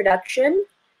new production.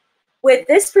 With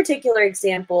this particular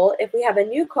example, if we have a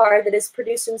new car that is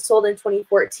produced and sold in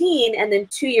 2014, and then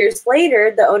 2 years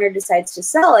later, the owner decides to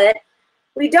sell it,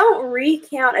 we don't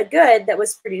recount a good that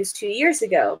was produced 2 years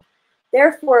ago.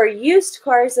 Therefore, used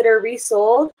cars that are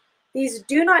resold, these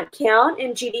do not count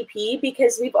in GDP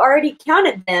because we've already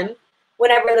counted them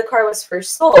whenever the car was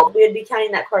first sold. We would be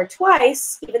counting that car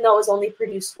twice, even though it was only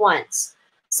produced once.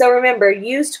 So remember,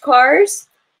 used cars,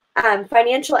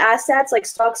 financial assets like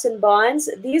stocks and bonds,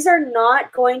 these are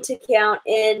not going to count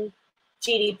in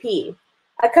GDP.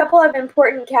 A couple of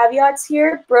important caveats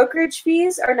here. Brokerage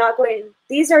fees are not going,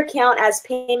 these are count as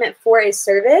payment for a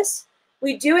service.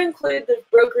 We do include the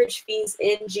brokerage fees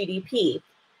in GDP.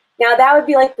 Now that would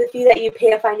be like the fee that you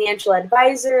pay a financial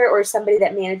advisor or somebody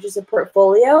that manages a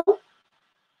portfolio.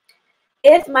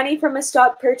 If money from a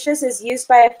stock purchase is used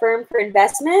by a firm for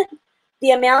investment,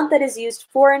 the amount that is used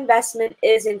for investment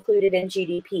is included in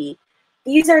GDP.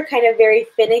 These are kind of very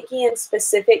finicky and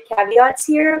specific caveats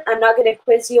here. I'm not going to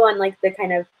quiz you on like the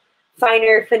kind of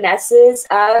finer finesses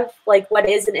of like what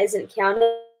is and isn't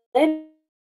counted.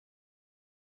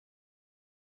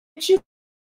 It's just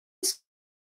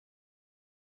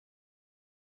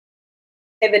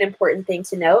an important thing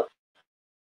to note.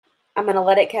 I'm going to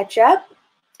let it catch up.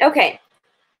 Okay.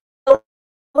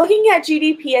 Looking at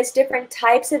GDP as different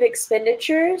types of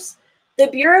expenditures, the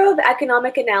Bureau of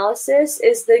Economic Analysis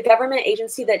is the government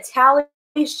agency that tallies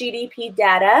GDP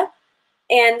data,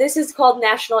 and this is called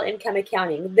national income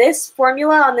accounting. This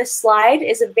formula on this slide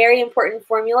is a very important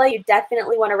formula. You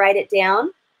definitely want to write it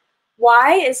down.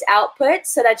 Y is output,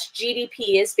 so that's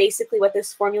GDP is basically what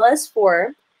this formula is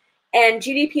for. And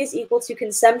GDP is equal to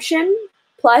consumption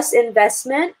plus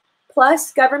investment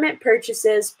plus government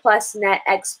purchases plus net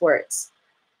exports.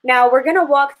 Now, we're going to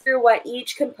walk through what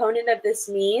each component of this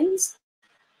means,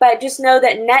 but just know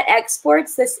that net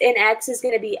exports, this NX is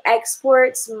going to be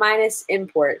exports minus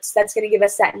imports. That's going to give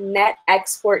us that net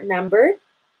export number.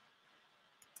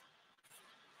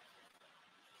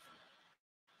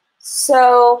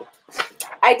 So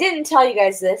I didn't tell you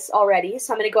guys this already,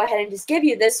 so I'm going to go ahead and just give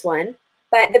you this one.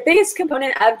 But the biggest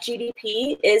component of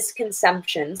GDP is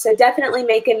consumption. So definitely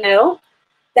make a note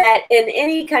that in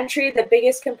any country, the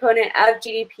biggest component of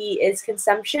GDP is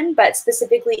consumption, but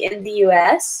specifically in the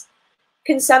US.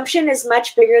 Consumption is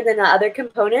much bigger than the other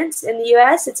components. In the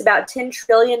US, it's about $10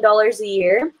 trillion a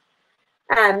year.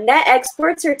 Net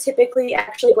exports are typically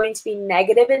actually going to be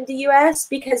negative in the US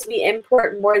because we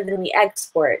import more than we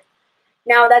export.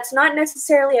 Now, that's not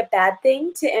necessarily a bad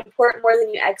thing to import more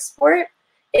than you export.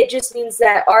 It just means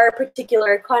that our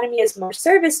particular economy is more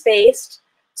service-based,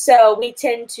 so we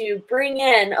tend to bring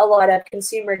in a lot of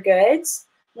consumer goods,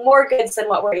 more goods than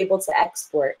what we're able to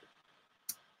export.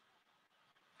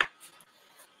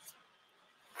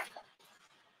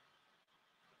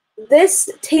 This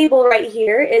table right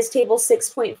here is table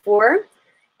 6.4,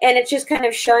 and it's just kind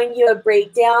of showing you a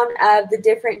breakdown of the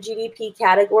different GDP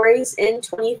categories in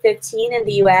 2015 in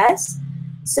the US.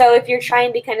 So if you're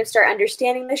trying to kind of start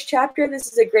understanding this chapter,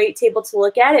 this is a great table to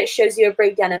look at. It shows you a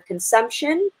breakdown of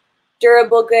consumption,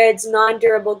 durable goods,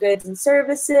 non-durable goods and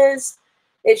services.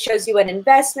 It shows you what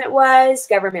investment was,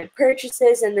 government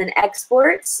purchases, and then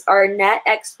exports are net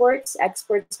exports,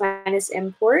 exports minus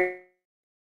imports.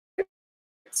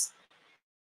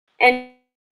 And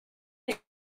it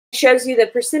shows you the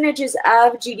percentages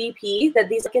of GDP that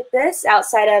these look at this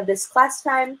outside of this class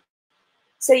time.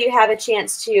 So you have a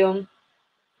chance to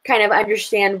kind of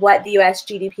understand what the US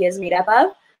GDP is made up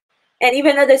of. And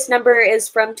even though this number is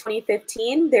from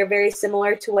 2015, they're very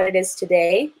similar to what it is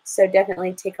today. So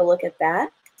definitely take a look at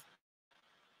that.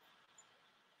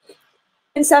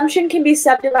 Consumption can be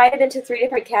subdivided into 3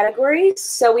 different categories.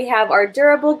 So we have our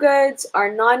durable goods,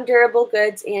 our non-durable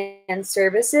goods, and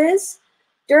services.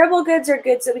 Durable goods are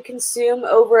goods that we consume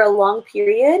over a long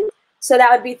period. So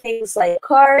that would be things like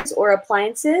cars or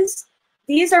appliances.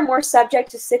 These are more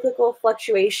subject to cyclical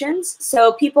fluctuations.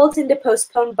 So people tend to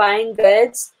postpone buying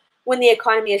goods when the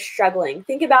economy is struggling.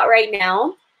 Think about right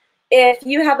now, if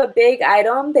you have a big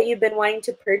item that you've been wanting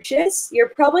to purchase, you're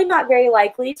probably not very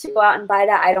likely to go out and buy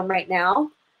that item right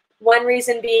now. One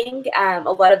reason being a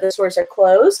lot of the stores are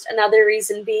closed. Another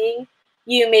reason being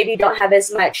you maybe don't have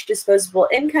as much disposable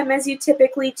income as you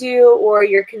typically do, or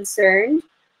you're concerned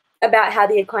about how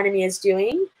the economy is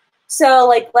doing. So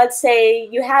like, let's say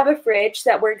you have a fridge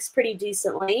that works pretty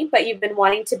decently, but you've been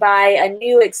wanting to buy a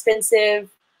new expensive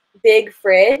big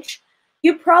fridge.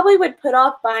 You probably would put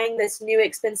off buying this new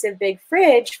expensive big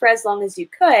fridge for as long as you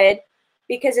could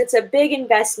because it's a big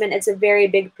investment. It's a very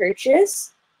big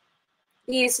purchase.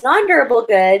 These non-durable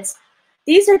goods,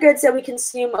 these are goods that we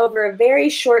consume over a very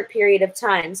short period of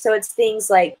time. So it's things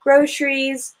like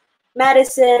groceries,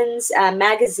 medicines,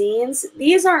 magazines.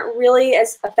 These aren't really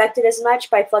as affected as much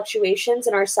by fluctuations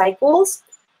in our cycles.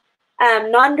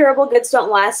 Non-durable goods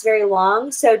don't last very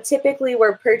long, so typically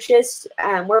we're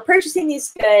purchasing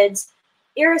these goods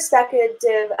irrespective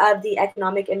of the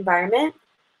economic environment.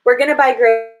 We're going to buy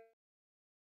groceries.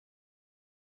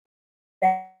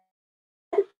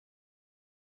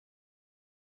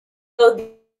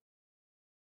 So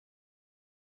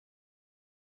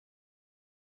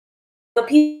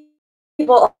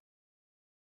people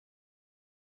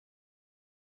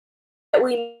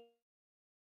we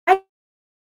buy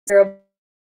durable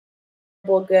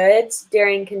goods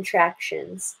during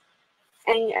contractions.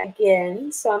 And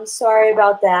again, so I'm sorry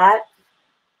about that,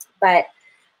 but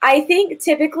I think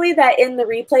typically that in the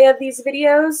replay of these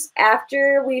videos,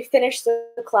 after we finish the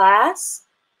class,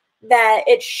 that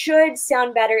it should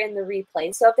sound better in the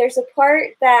replay. So if there's a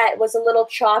part that was a little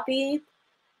choppy,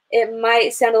 it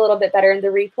might sound a little bit better in the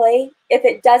replay. If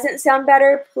it doesn't sound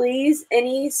better, please,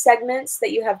 any segments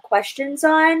that you have questions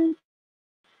on,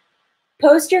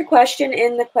 post your question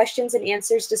in the questions and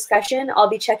answers discussion. I'll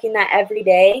be checking that every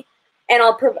day, and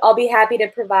I'll be happy to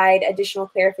provide additional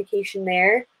clarification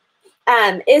there.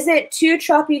 Is it too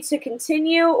choppy to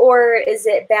continue, or is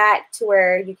it back to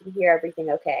where you can hear everything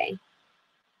okay?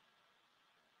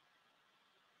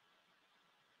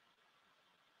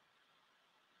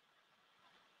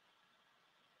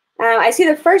 I see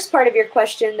the first part of your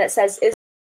question that says, is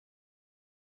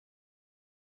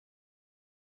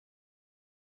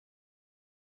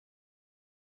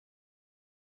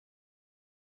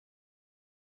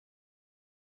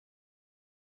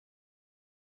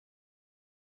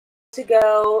to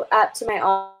go up to my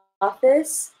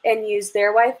office and use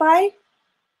their Wi-Fi?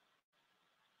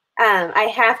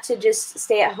 I have to just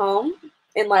stay at home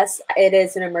unless it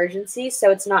is an emergency, so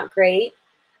it's not great.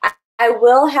 I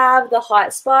will have the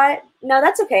hotspot. No,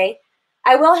 that's okay.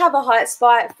 I will have a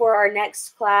hotspot for our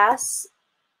next class.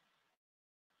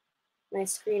 My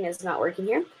screen is not working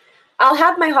here. I'll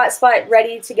have my hotspot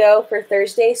ready to go for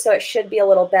Thursday, so it should be a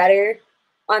little better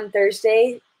on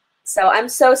Thursday. So I'm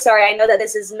so sorry. I know that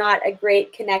this is not a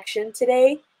great connection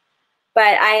today,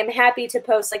 but I am happy to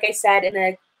post, like I said, in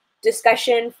the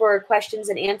discussion for questions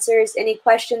and answers. Any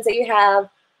questions that you have,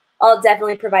 I'll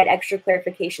definitely provide extra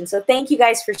clarification. So thank you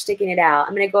guys for sticking it out.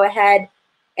 I'm going to go ahead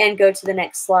and go to the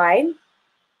next slide.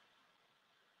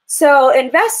 So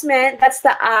investment, that's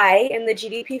the I in the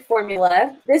GDP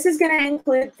formula. This is going to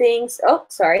include things,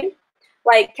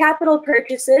 like capital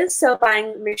purchases, so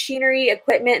buying machinery,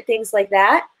 equipment, things like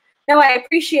that. Now, I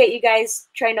appreciate you guys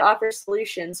trying to offer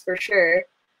solutions for sure.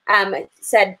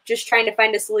 Said just trying to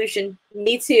find a solution.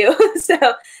 Me too.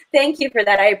 So thank you for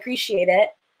that. I appreciate it.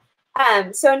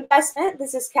 So investment,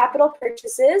 this is capital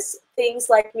purchases, things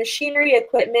like machinery,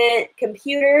 equipment,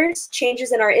 computers,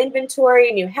 changes in our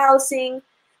inventory, new housing.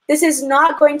 This is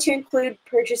not going to include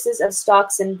purchases of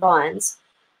stocks and bonds.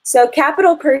 So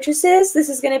capital purchases, this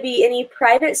is going to be any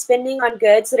private spending on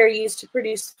goods that are used to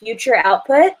produce future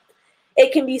output.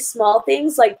 It can be small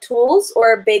things like tools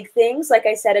or big things, like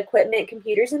I said, equipment,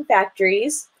 computers, and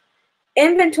factories.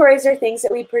 Inventories are things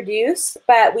that we produce,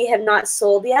 but we have not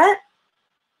sold yet.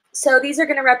 So these are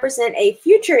going to represent a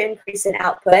future increase in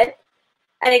output.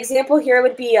 An example here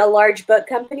would be a large book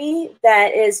company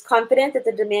that is confident that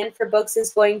the demand for books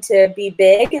is going to be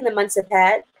big in the months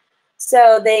ahead.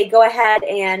 So they go ahead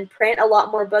and print a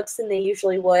lot more books than they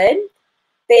usually would.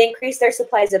 They increase their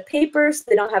supplies of paper so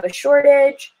they don't have a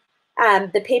shortage.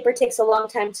 The paper takes a long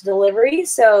time to deliver,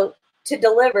 so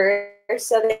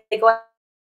they go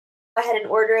ahead and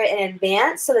order it in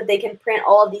advance so that they can print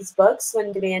all of these books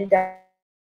when demand does.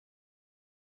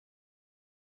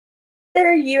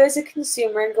 You as a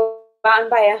consumer go out and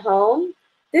buy a home,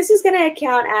 this is going to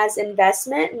account as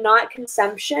investment, not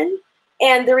consumption.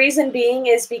 And the reason being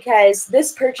is because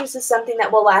this purchase is something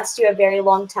that will last you a very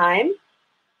long time.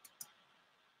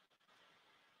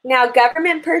 Now,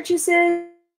 government purchases,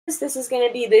 this is going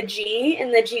to be the G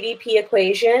in the GDP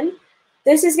equation.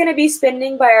 This is going to be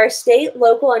spending by our state,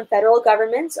 local, and federal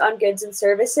governments on goods and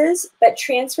services, but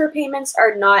transfer payments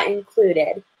are not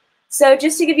included. So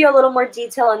just to give you a little more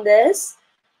detail on this,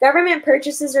 government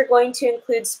purchases are going to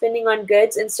include spending on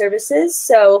goods and services.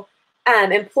 So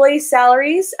employee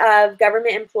salaries of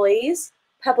government employees,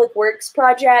 public works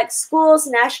projects, schools,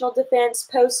 national defense,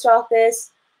 post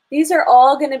office. These are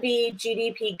all going to be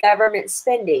GDP government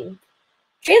spending.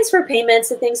 Transfer payments,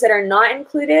 the things that are not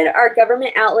included, are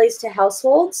government outlays to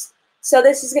households. So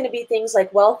this is going to be things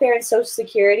like welfare and Social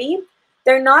Security.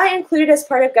 They're not included as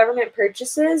part of government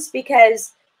purchases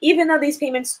because even though these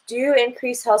payments do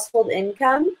increase household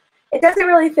income, it doesn't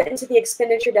really fit into the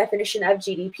expenditure definition of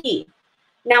GDP.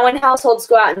 Now, when households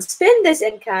go out and spend this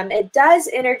income, it does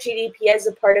enter GDP as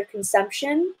a part of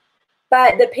consumption,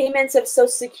 but the payments of Social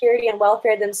Security and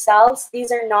welfare themselves,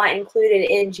 these are not included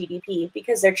in GDP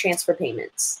because they're transfer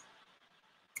payments.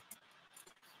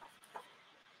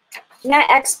 Net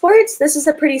exports, this is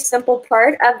a pretty simple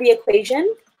part of the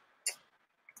equation.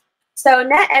 So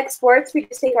net exports, we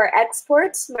just take our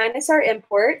exports minus our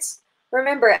imports.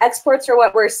 Remember, exports are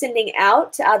what we're sending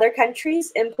out to other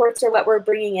countries. Imports are what we're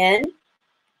bringing in.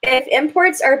 If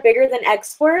imports are bigger than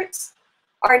exports,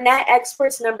 our net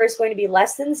exports number is going to be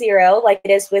less than 0, like it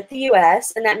is with the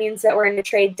US, and that means that we're in a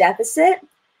trade deficit.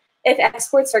 If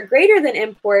exports are greater than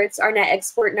imports, our net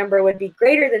export number would be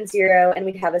greater than 0, and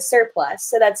we'd have a surplus.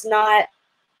 So that's not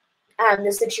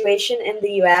the situation in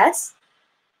the US.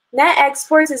 Net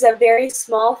exports is a very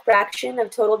small fraction of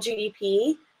total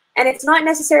GDP, and it's not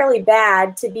necessarily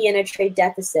bad to be in a trade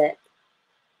deficit.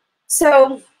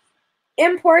 So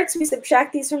imports, we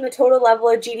subtract these from the total level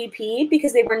of GDP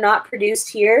because they were not produced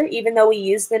here, even though we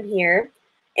use them here.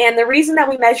 And the reason that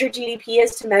we measure GDP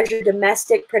is to measure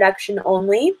domestic production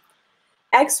only.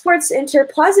 Exports enter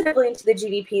positively into the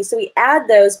GDP, so we add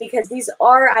those because these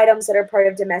are items that are part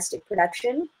of domestic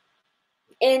production.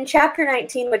 In Chapter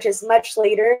 19, which is much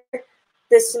later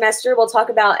this semester, we'll talk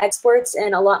about exports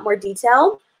in a lot more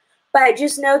detail. But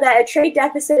just know that a trade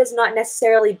deficit is not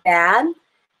necessarily bad.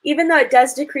 Even though it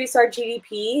does decrease our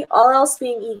GDP, all else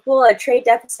being equal, a trade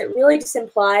deficit really just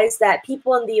implies that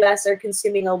people in the US are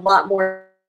consuming a lot more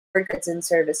goods and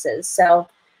services. So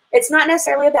it's not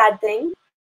necessarily a bad thing,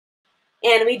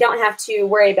 and we don't have to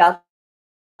worry about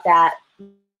that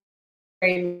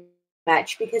very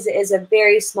much because it is a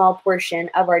very small portion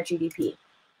of our GDP.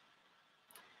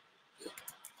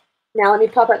 Now let me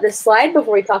pop up this slide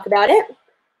before we talk about it.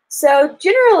 So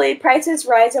generally, prices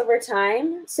rise over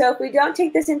time. So if we don't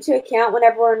take this into account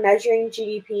whenever we're measuring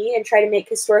GDP and try to make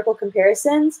historical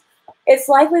comparisons, it's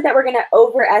likely that we're going to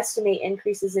overestimate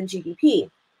increases in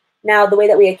GDP. Now, the way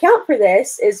that we account for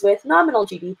this is with nominal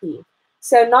GDP.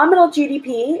 So nominal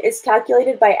GDP is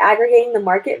calculated by aggregating the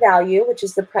market value, which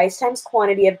is the price times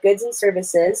quantity of goods and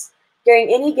services, during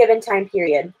any given time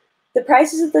period. The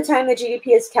prices at the time the GDP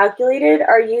is calculated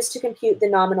are used to compute the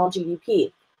nominal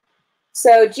GDP.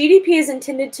 So GDP is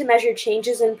intended to measure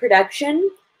changes in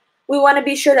production. We want to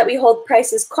be sure that we hold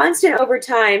prices constant over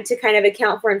time to kind of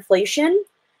account for inflation.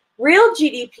 Real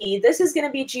GDP, this is going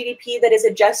to be GDP that is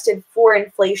adjusted for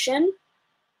inflation.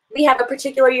 We have a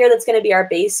particular year that's going to be our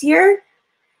base year,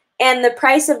 and the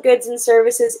price of goods and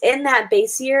services in that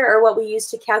base year are what we use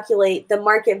to calculate the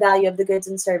market value of the goods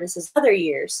and services other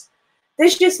years.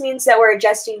 This just means that we're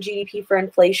adjusting GDP for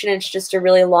inflation. It's just a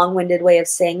really long-winded way of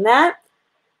saying that.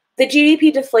 The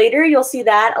GDP deflator, you'll see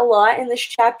that a lot in this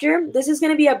chapter. This is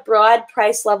going to be a broad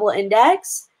price level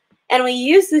index, and we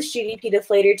use this GDP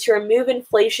deflator to remove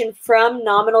inflation from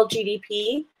nominal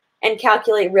GDP and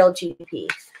calculate real GDP.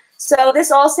 So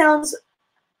this all sounds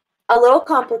a little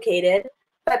complicated,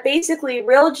 but basically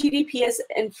real GDP is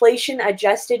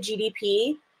inflation-adjusted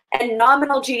GDP, and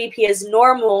nominal GDP is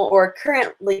normal or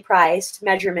currently priced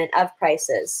measurement of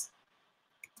prices.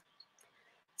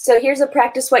 So here's a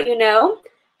practice what you know.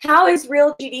 How is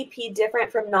real GDP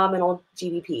different from nominal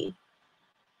GDP?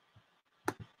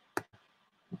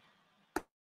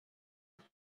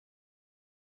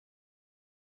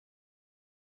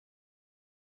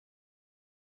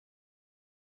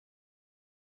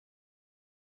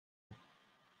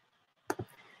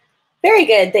 Very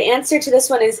good. The answer to this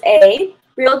one is A.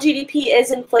 Real GDP is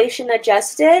inflation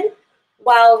adjusted,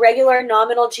 while regular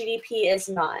nominal GDP is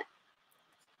not.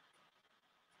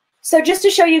 So just to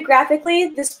show you graphically,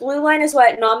 this blue line is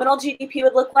what nominal GDP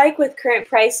would look like with current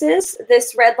prices.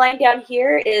 This red line down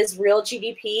here is real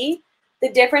GDP. The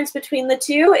difference between the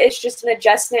two is just an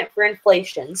adjustment for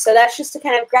inflation. So that's just to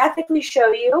kind of graphically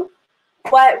show you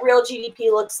what real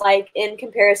GDP looks like in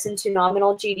comparison to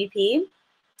nominal GDP.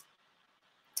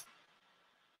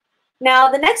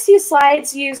 Now, the next few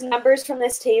slides use numbers from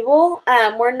this table.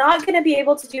 We're not going to be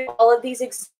able to do all of these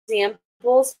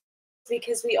examples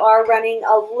because we are running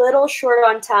a little short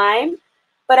on time,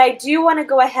 but I do want to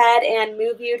go ahead and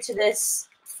move you to this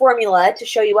formula to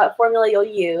show you what formula you'll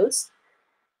use.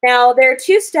 Now, there are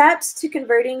two steps to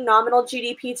converting nominal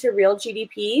GDP to real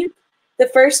GDP. The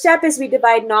first step is we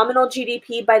divide nominal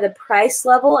GDP by the price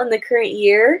level in the current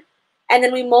year, and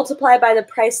then we multiply by the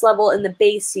price level in the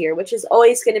base year, which is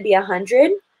always going to be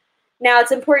 100. Now,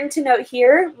 it's important to note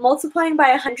here, multiplying by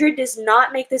 100 does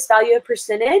not make this value a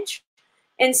percentage.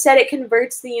 Instead, it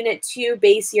converts the unit to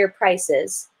base year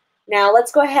prices. Now,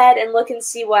 let's go ahead and look and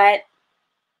see what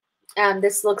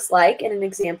this looks like in an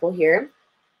example here.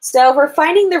 So we're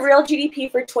finding the real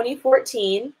GDP for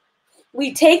 2014.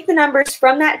 We take the numbers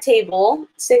from that table,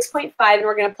 6.5, and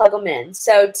we're going to plug them in.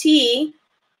 So T,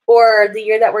 or the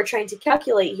year that we're trying to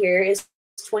calculate here, is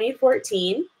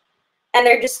 2014. And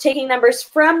they're just taking numbers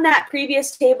from that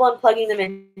previous table and plugging them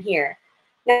in here.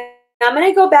 Now I'm going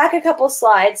to go back a couple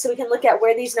slides so we can look at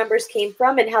where these numbers came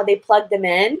from and how they plugged them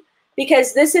in,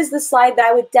 because this is the slide that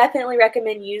I would definitely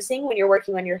recommend using when you're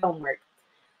working on your homework.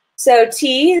 So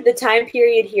T, the time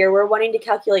period here, we're wanting to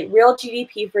calculate real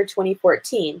GDP for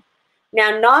 2014.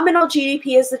 Now nominal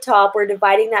GDP is the top. We're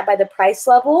dividing that by the price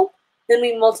level. Then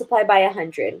we multiply by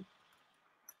 100.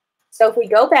 So if we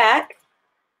go back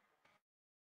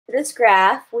to this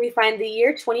graph, we find the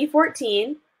year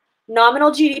 2014.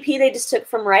 Nominal GDP they just took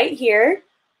from right here.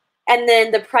 And then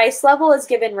the price level is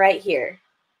given right here.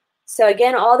 So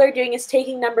again, all they're doing is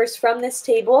taking numbers from this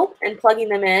table and plugging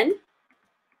them in.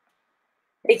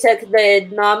 They took the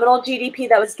nominal GDP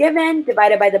that was given,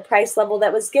 divided by the price level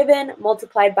that was given,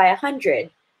 multiplied by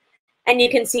 100. And you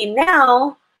can see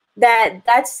now that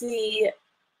that's the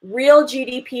real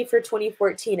GDP for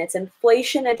 2014. It's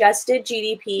inflation-adjusted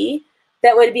GDP.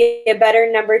 That would be a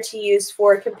better number to use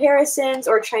for comparisons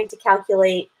or trying to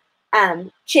calculate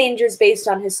changes based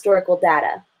on historical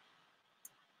data.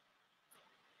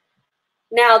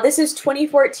 Now, this is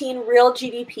 2014 real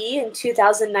GDP in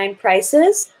 2009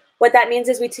 prices. What that means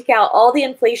is we took out all the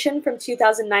inflation from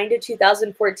 2009 to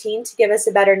 2014 to give us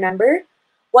a better number.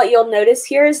 What you'll notice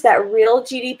here is that real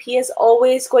GDP is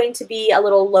always going to be a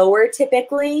little lower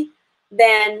typically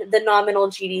than the nominal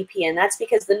GDP, and that's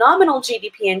because the nominal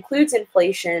GDP includes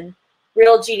inflation,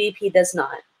 real GDP does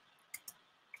not.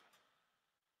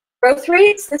 Growth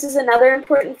rates, this is another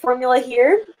important formula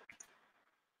here.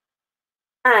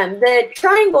 The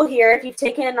triangle here, if you've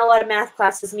taken a lot of math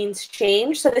classes, means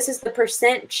change. So this is the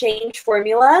percent change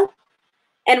formula.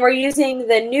 And we're using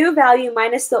the new value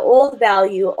minus the old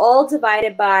value, all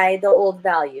divided by the old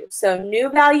value. So new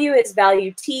value is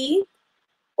value T.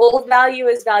 Old value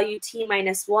is value T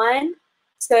minus 1.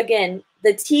 So again,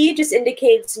 the T just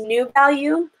indicates new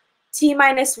value. T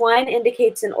minus 1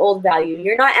 indicates an old value.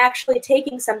 You're not actually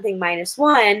taking something minus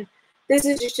 1. This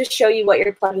is just to show you what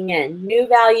you're plugging in. New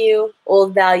value,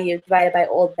 old value, divided by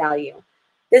old value.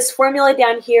 This formula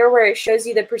down here where it shows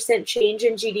you the percent change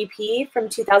in GDP from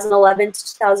 2011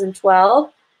 to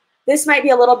 2012, this might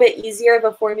be a little bit easier of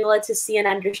a formula to see and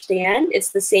understand. It's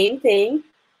the same thing.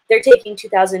 They're taking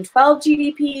 2012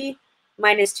 GDP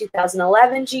minus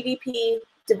 2011 GDP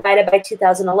divided by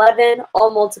 2011, all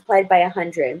multiplied by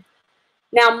 100.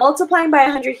 Now, multiplying by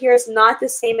 100 here is not the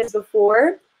same as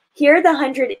before. Here, the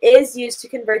 100 is used to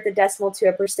convert the decimal to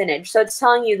a percentage. So it's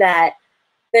telling you that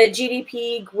the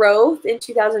GDP growth in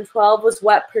 2012 was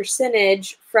what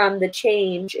percentage from the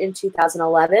change in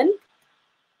 2011.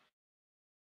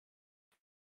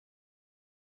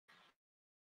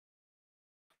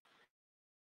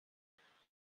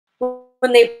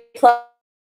 When they plug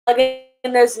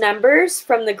in those numbers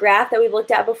from the graph that we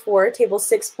looked at before, table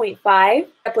 6.5,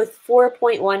 up with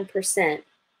 4.1%.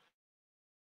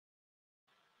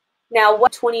 Now,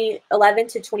 what 2011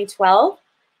 to 2012?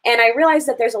 And I realized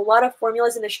that there's a lot of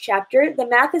formulas in this chapter. The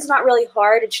math is not really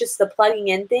hard. It's just the plugging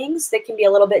in things that can be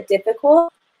a little bit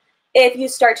difficult. If you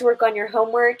start to work on your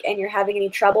homework and you're having any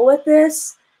trouble with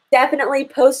this, definitely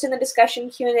post in the discussion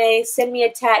Q&A, send me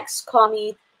a text, call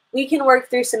me. We can work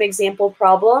through some example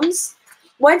problems.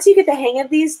 Once you get the hang of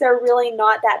these, they're really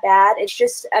not that bad. It's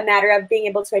just a matter of being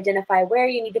able to identify where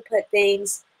you need to put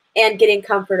things and getting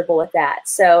comfortable with that.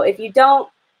 So if you don't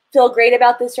feel great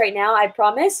about this right now, I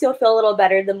promise you'll feel a little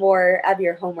better the more of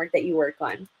your homework that you work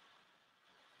on.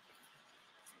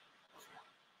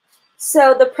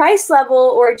 So the price level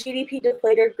or GDP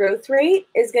deflator growth rate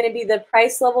is going to be the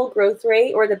price level growth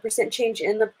rate or the percent change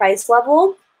in the price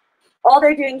level. All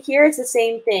they're doing here is the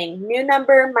same thing. New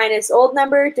number minus old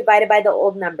number divided by the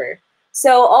old number.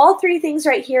 So all three things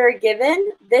right here are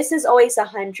given. This is always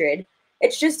 100.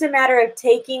 It's just a matter of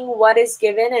taking what is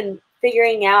given and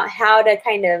figuring out how to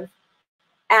kind of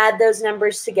add those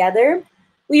numbers together.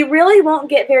 We really won't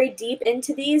get very deep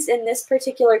into these in this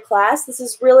particular class. This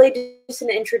is really just an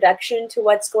introduction to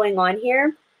what's going on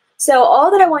here. So all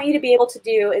that I want you to be able to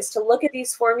do is to look at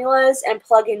these formulas and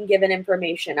plug in given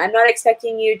information. I'm not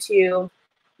expecting you to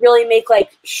really make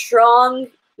like strong,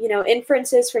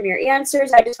 inferences from your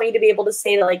answers. I just want you to be able to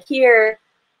say that like here,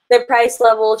 the price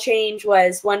level change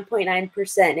was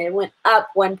 1.9%. It went up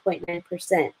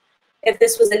 1.9%. If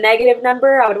this was a negative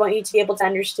number, I would want you to be able to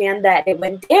understand that it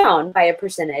went down by a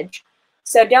percentage.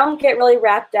 So don't get really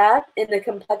wrapped up in the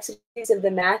complexities of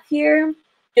the math here.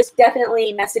 Just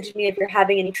definitely message me if you're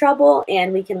having any trouble,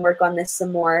 and we can work on this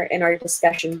some more in our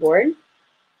discussion board.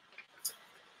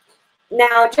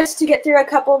 Now, just to get through a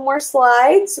couple more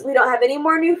slides, we don't have any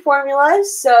more new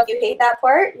formulas. So if you hate that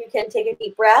part, you can take a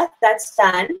deep breath. That's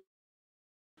done.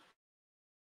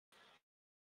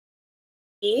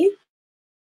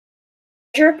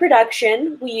 Measure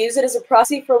production, we use it as a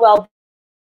proxy for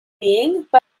well-being,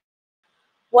 but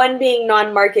one being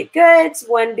non-market goods,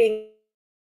 one being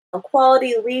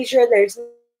quality, leisure. There's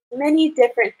many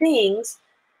different things,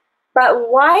 but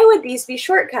why would these be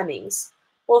shortcomings?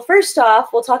 Well, first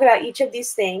off, we'll talk about each of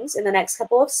these things in the next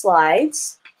couple of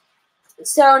slides.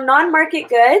 So non-market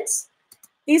goods,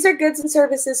 these are goods and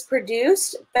services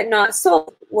produced but not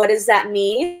sold. What does that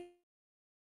mean?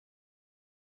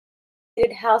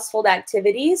 Household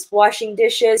activities, washing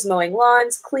dishes, mowing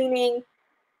lawns, cleaning.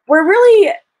 We're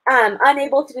really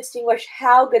unable to distinguish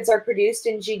how goods are produced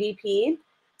in GDP.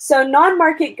 So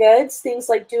non-market goods, things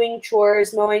like doing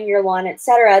chores, mowing your lawn,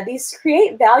 etc., these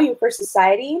create value for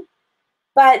society,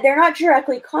 but they're not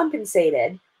directly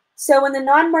compensated. So in the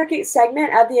non-market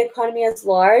segment of the economy as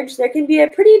large, there can be a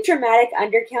pretty dramatic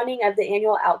undercounting of the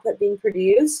annual output being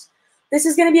produced. This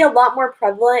is going to be a lot more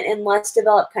prevalent in less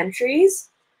developed countries.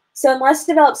 So in less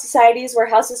developed societies where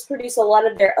houses produce a lot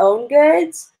of their own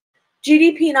goods,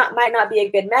 GDP might not be a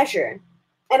good measure.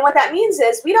 And what that means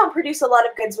is we don't produce a lot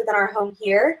of goods within our home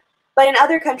here, but in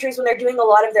other countries when they're doing a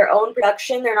lot of their own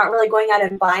production, they're not really going out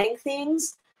and buying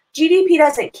things. GDP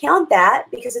doesn't count that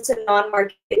because it's a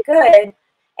non-market good,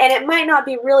 and it might not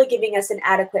be really giving us an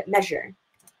adequate measure.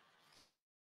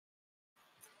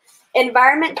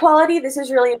 Environment quality, this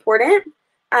is really important.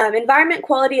 Environment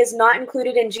quality is not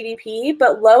included in GDP,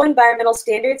 but low environmental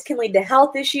standards can lead to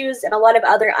health issues and a lot of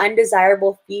other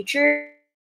undesirable features.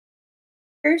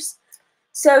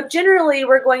 So generally,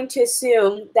 we're going to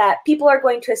assume that people are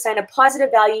going to assign a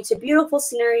positive value to beautiful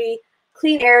scenery,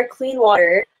 clean air, clean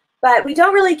water, but we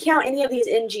don't really count any of these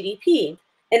in GDP.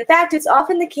 In fact, it's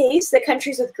often the case that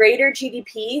countries with greater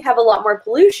GDP have a lot more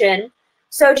pollution,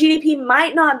 so GDP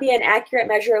might not be an accurate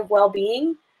measure of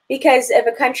well-being, because if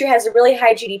a country has a really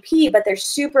high GDP, but they're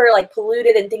super like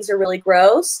polluted and things are really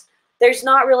gross, there's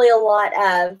not really a lot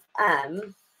of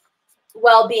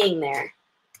well-being there.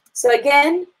 So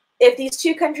again, if these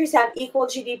two countries have equal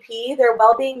GDP, their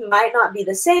well-being might not be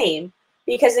the same,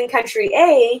 because in country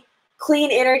A,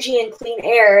 clean energy and clean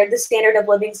air, the standard of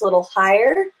living is a little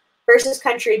higher, versus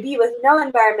country B with no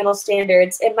environmental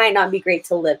standards, it might not be great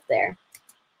to live there.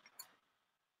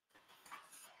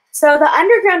 So the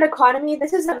underground economy,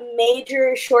 this is a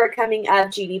major shortcoming of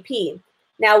GDP.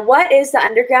 Now, what is the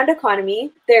underground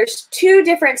economy? There's two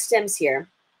different stems here.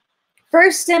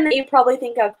 First stem that you probably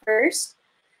think of first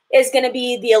is going to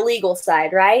be the illegal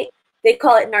side, right? They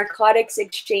call it narcotics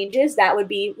exchanges. That would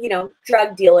be,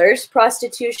 drug dealers,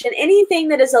 prostitution, anything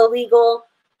that is illegal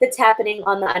that's happening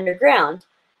on the underground.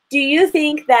 Do you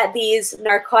think that these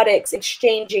narcotics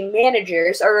exchanging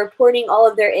managers are reporting all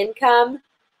of their income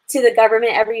to the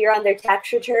government every year on their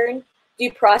tax return?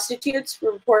 Do prostitutes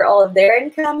report all of their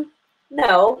income?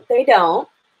 No, they don't.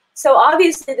 So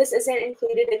obviously this isn't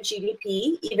included in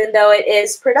GDP, even though it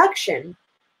is production.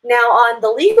 Now on the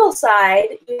legal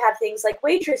side, you have things like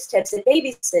waitress tips and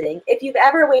babysitting. If you've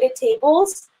ever waited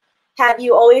tables, have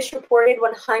you always reported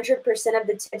 100% of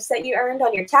the tips that you earned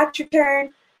on your tax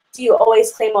return? Do you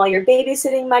always claim all your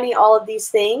babysitting money, all of these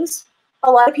things?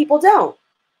 A lot of people don't.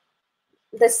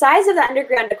 The size of the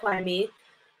underground economy,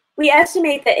 we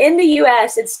estimate that in the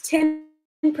US, it's 10%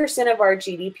 of our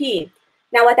GDP.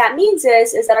 Now, what that means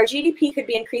is that our GDP could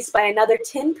be increased by another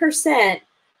 10%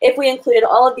 if we included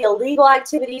all of the illegal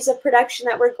activities of production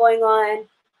that were going on,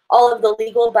 all of the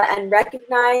legal but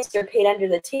unrecognized or paid under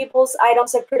the tables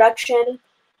items of production.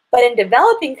 But in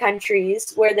developing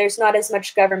countries where there's not as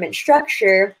much government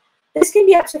structure, this can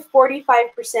be up to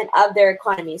 45% of their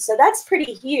economy. So that's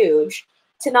pretty huge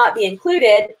to not be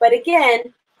included. But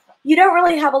again, you don't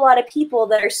really have a lot of people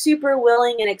that are super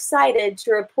willing and excited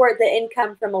to report the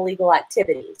income from illegal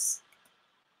activities.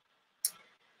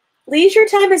 Leisure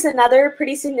time is another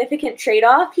pretty significant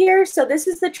trade-off here. So this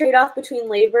is the trade-off between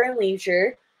labor and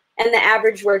leisure and the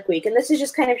average work week. And this is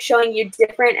just kind of showing you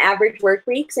different average work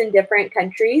weeks in different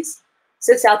countries.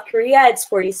 So South Korea, it's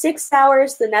 46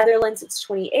 hours. The Netherlands, it's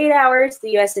 28 hours.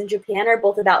 The US and Japan are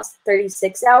both about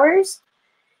 36 hours.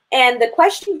 And the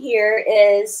question here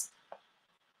is,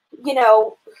 you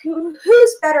know,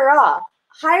 who's better off?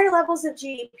 Higher levels of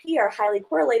GDP are highly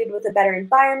correlated with a better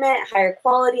environment, higher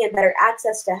quality, and better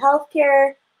access to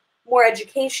healthcare, more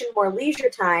education, more leisure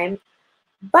time.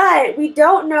 But we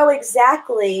don't know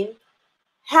exactly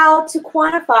how to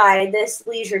quantify this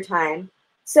leisure time.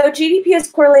 So GDP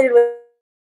is correlated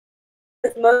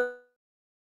with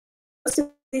most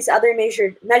of these other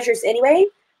measures anyway,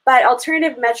 but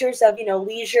alternative measures of,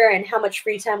 leisure and how much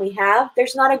free time we have,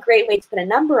 there's not a great way to put a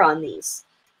number on these.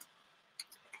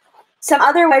 Some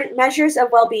other measures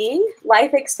of well-being: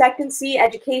 life expectancy,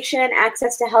 education,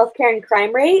 access to healthcare, and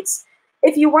crime rates.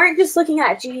 If you weren't just looking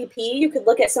at GDP, you could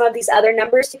look at some of these other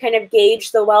numbers to kind of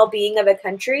gauge the well-being of a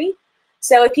country.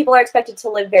 So if people are expected to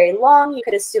live very long, you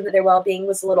could assume that their well-being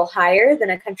was a little higher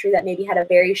than a country that maybe had a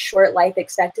very short life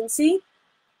expectancy.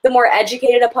 The more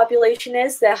educated a population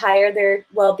is, the higher their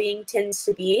well-being tends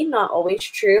to be. Not always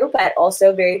true, but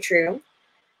also very true.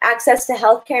 Access to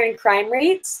healthcare and crime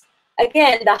rates.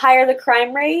 Again, the higher the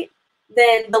crime rate,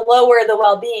 then the lower the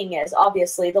well-being is.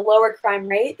 Obviously, the lower crime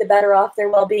rate, the better off their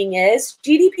well-being is.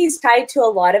 GDP is tied to a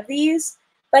lot of these,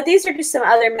 but these are just some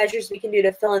other measures we can do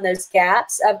to fill in those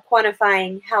gaps of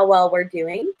quantifying how well we're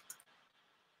doing.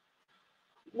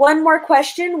 One more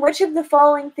question: which of the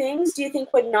following things do you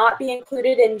think would not be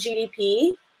included in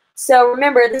GDP? So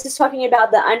remember, this is talking about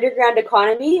the underground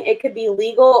economy. It could be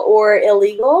legal or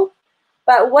illegal.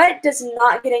 But what does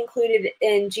not get included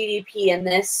in GDP in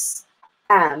this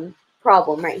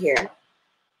problem right here?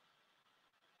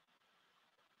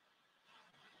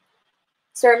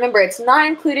 So remember, it's not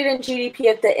included in GDP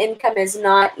if the income is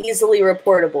not easily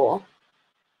reportable.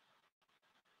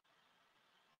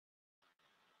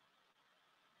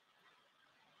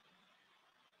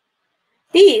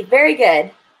 B, very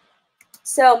good.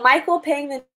 So Michael paying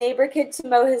the neighbor kid to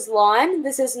mow his lawn.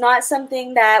 This is not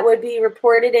something that would be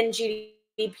reported in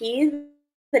GDP.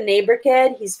 The neighbor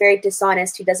kid, he's very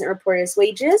dishonest. He doesn't report his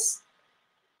wages.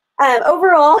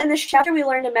 Overall, in this chapter, we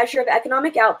learned a measure of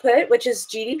economic output, which is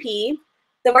GDP,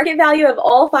 the market value of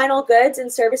all final goods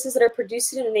and services that are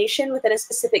produced in a nation within a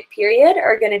specific period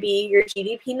are going to be your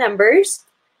GDP numbers.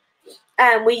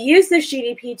 We use this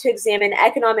GDP to examine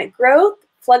economic growth,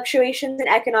 fluctuations in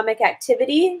economic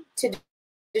activity to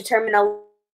determine a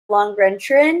long-run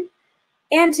trend,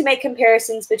 and to make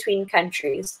comparisons between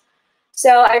countries.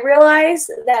 So I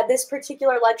realized that this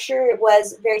particular lecture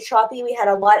was very choppy. We had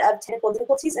a lot of technical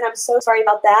difficulties, and I'm so sorry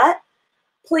about that.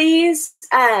 Please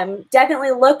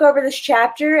definitely look over this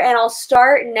chapter, and I'll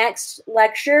start next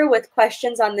lecture with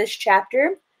questions on this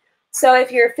chapter. So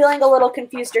if you're feeling a little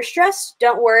confused or stressed,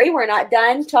 don't worry. We're not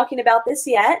done talking about this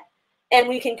yet, and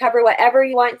we can cover whatever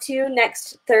you want to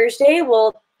next Thursday.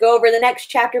 We'll go over the next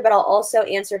chapter, but I'll also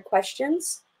answer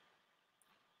questions.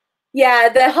 Yeah,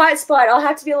 the hotspot, I'll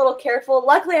have to be a little careful.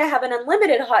 Luckily, I have an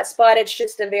unlimited hotspot. It's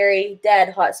just a very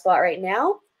dead hotspot right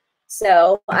now.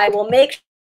 So I will make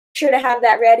sure to have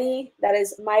that ready. That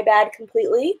is my bad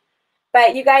completely.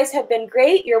 But you guys have been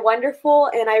great. You're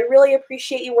wonderful, and I really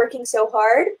appreciate you working so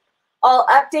hard. I'll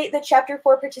update the Chapter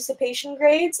 4 participation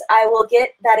grades. I will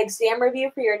get that exam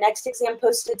review for your next exam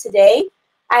posted today.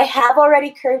 I have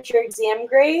already curved your exam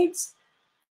grades.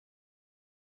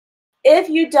 If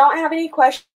you don't have any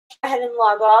questions, go ahead and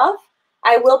log off.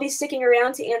 I will be sticking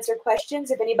around to answer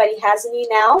questions if anybody has any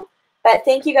now. But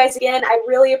thank you guys again. I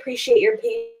really appreciate your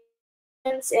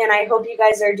patience, and I hope you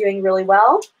guys are doing really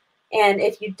well. And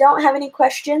if you don't have any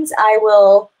questions, I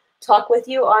will talk with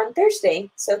you on Thursday.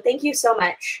 So thank you so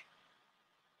much.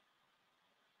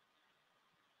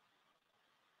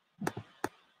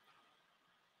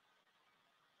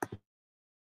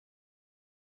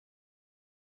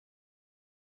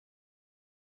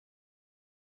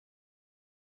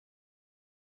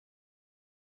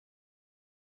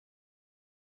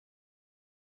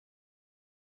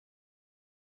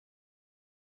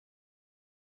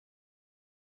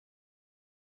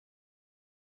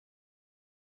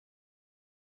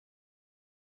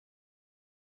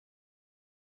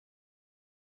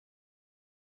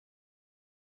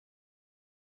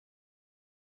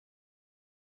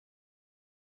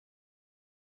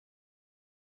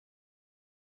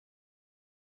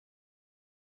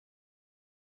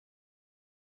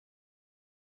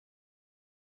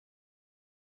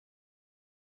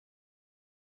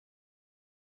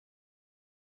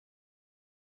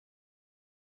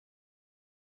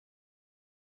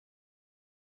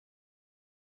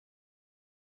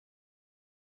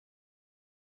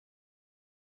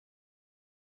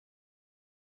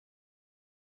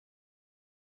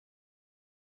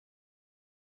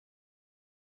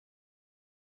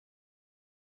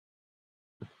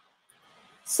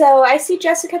 So I see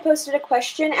Jessica posted a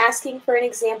question asking for an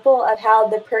example of how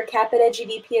the per capita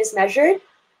GDP is measured.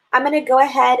 I'm going to go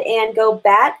ahead and go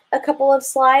back a couple of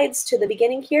slides to the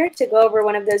beginning here to go over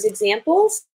one of those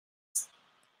examples.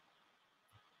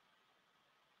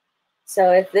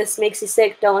 So if this makes you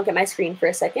sick, don't look at my screen for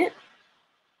a second.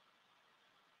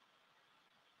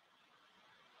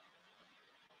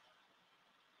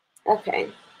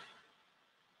 Okay.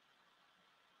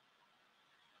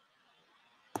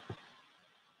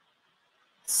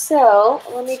 So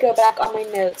let me go back on my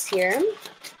notes here.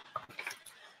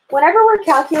 Whenever we're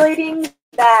calculating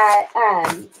that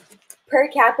per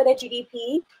capita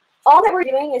GDP, all that we're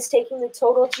doing is taking the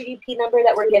total GDP number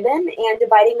that we're given and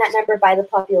dividing that number by the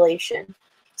population.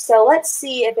 So let's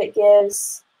see if it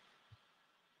gives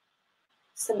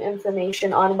some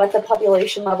information on what the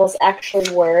population levels actually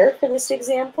were for this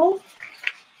example.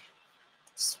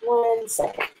 Just 1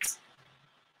 second.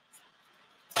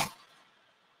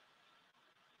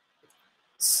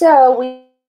 So we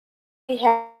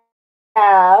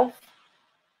have,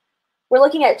 we're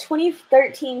looking at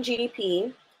 2013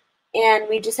 GDP, and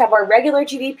we just have our regular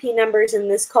GDP numbers in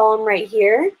this column right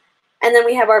here, and then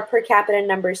we have our per capita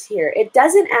numbers here. It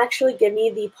doesn't actually give me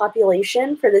the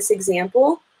population for this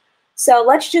example, so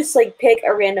let's just like pick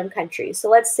a random country. So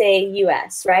let's say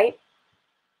US, right?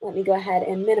 Let me go ahead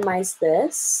and minimize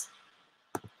this.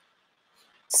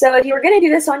 So if you were going to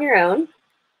do this on your own,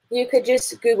 you could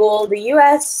just Google the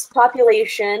US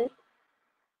population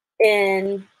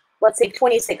in, let's say,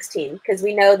 2016, because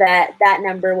we know that that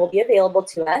number will be available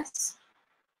to us.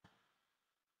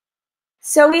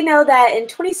 So we know that in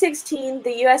 2016,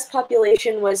 the US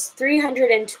population was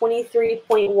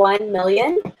 323.1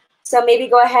 million. So maybe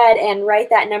go ahead and write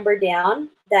that number down,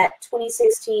 that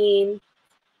 2016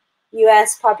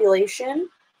 US population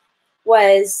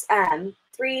was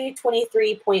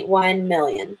 323.1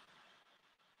 million.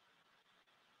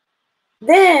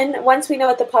 Then, once we know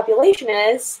what the population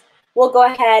is, we'll go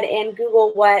ahead and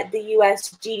Google what the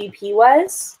US GDP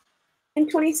was in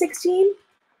 2016.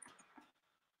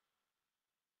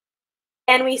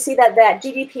 And we see that that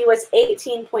GDP was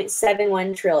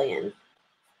 18.71 trillion.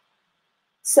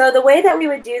 So the way that we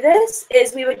would do this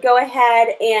is we would go ahead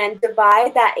and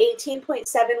divide that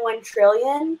 18.71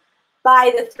 trillion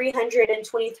by the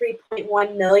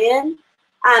 323.1 million.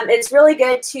 It's really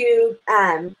good to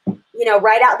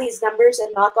write out these numbers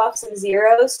and knock off some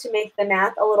zeros to make the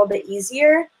math a little bit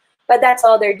easier, but that's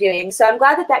all they're doing. So I'm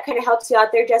glad that that kind of helps you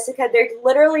out there, Jessica. They're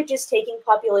literally just taking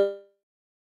population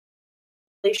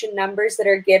numbers that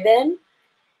are given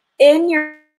in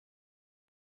your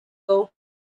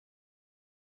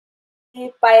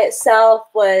by itself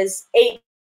was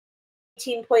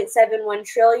 18.71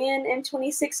 trillion in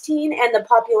 2016, and the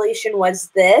population was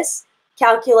this.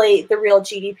 Calculate the real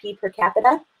GDP per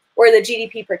capita, or the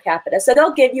GDP per capita. So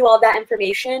they'll give you all that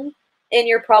information in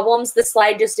your problems. The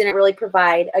slide just didn't really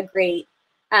provide a great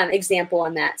example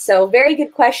on that. So very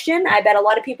good question. I bet a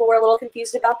lot of people were a little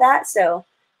confused about that. So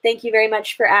thank you very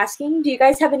much for asking. Do you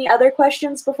guys have any other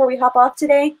questions before we hop off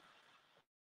today?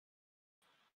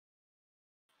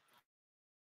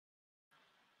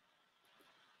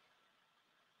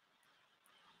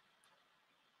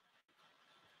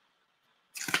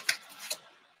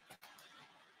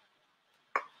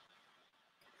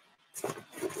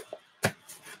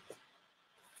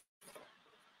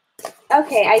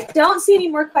 Okay, I don't see any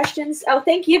more questions. Oh,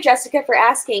 thank you, Jessica, for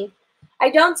asking. I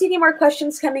don't see any more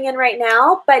questions coming in right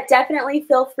now, but definitely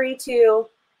feel free to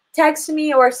text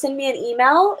me or send me an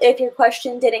email if your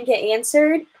question didn't get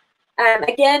answered.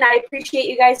 Again, I appreciate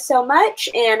you guys so much,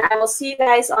 and I will see you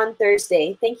guys on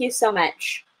Thursday. Thank you so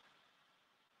much.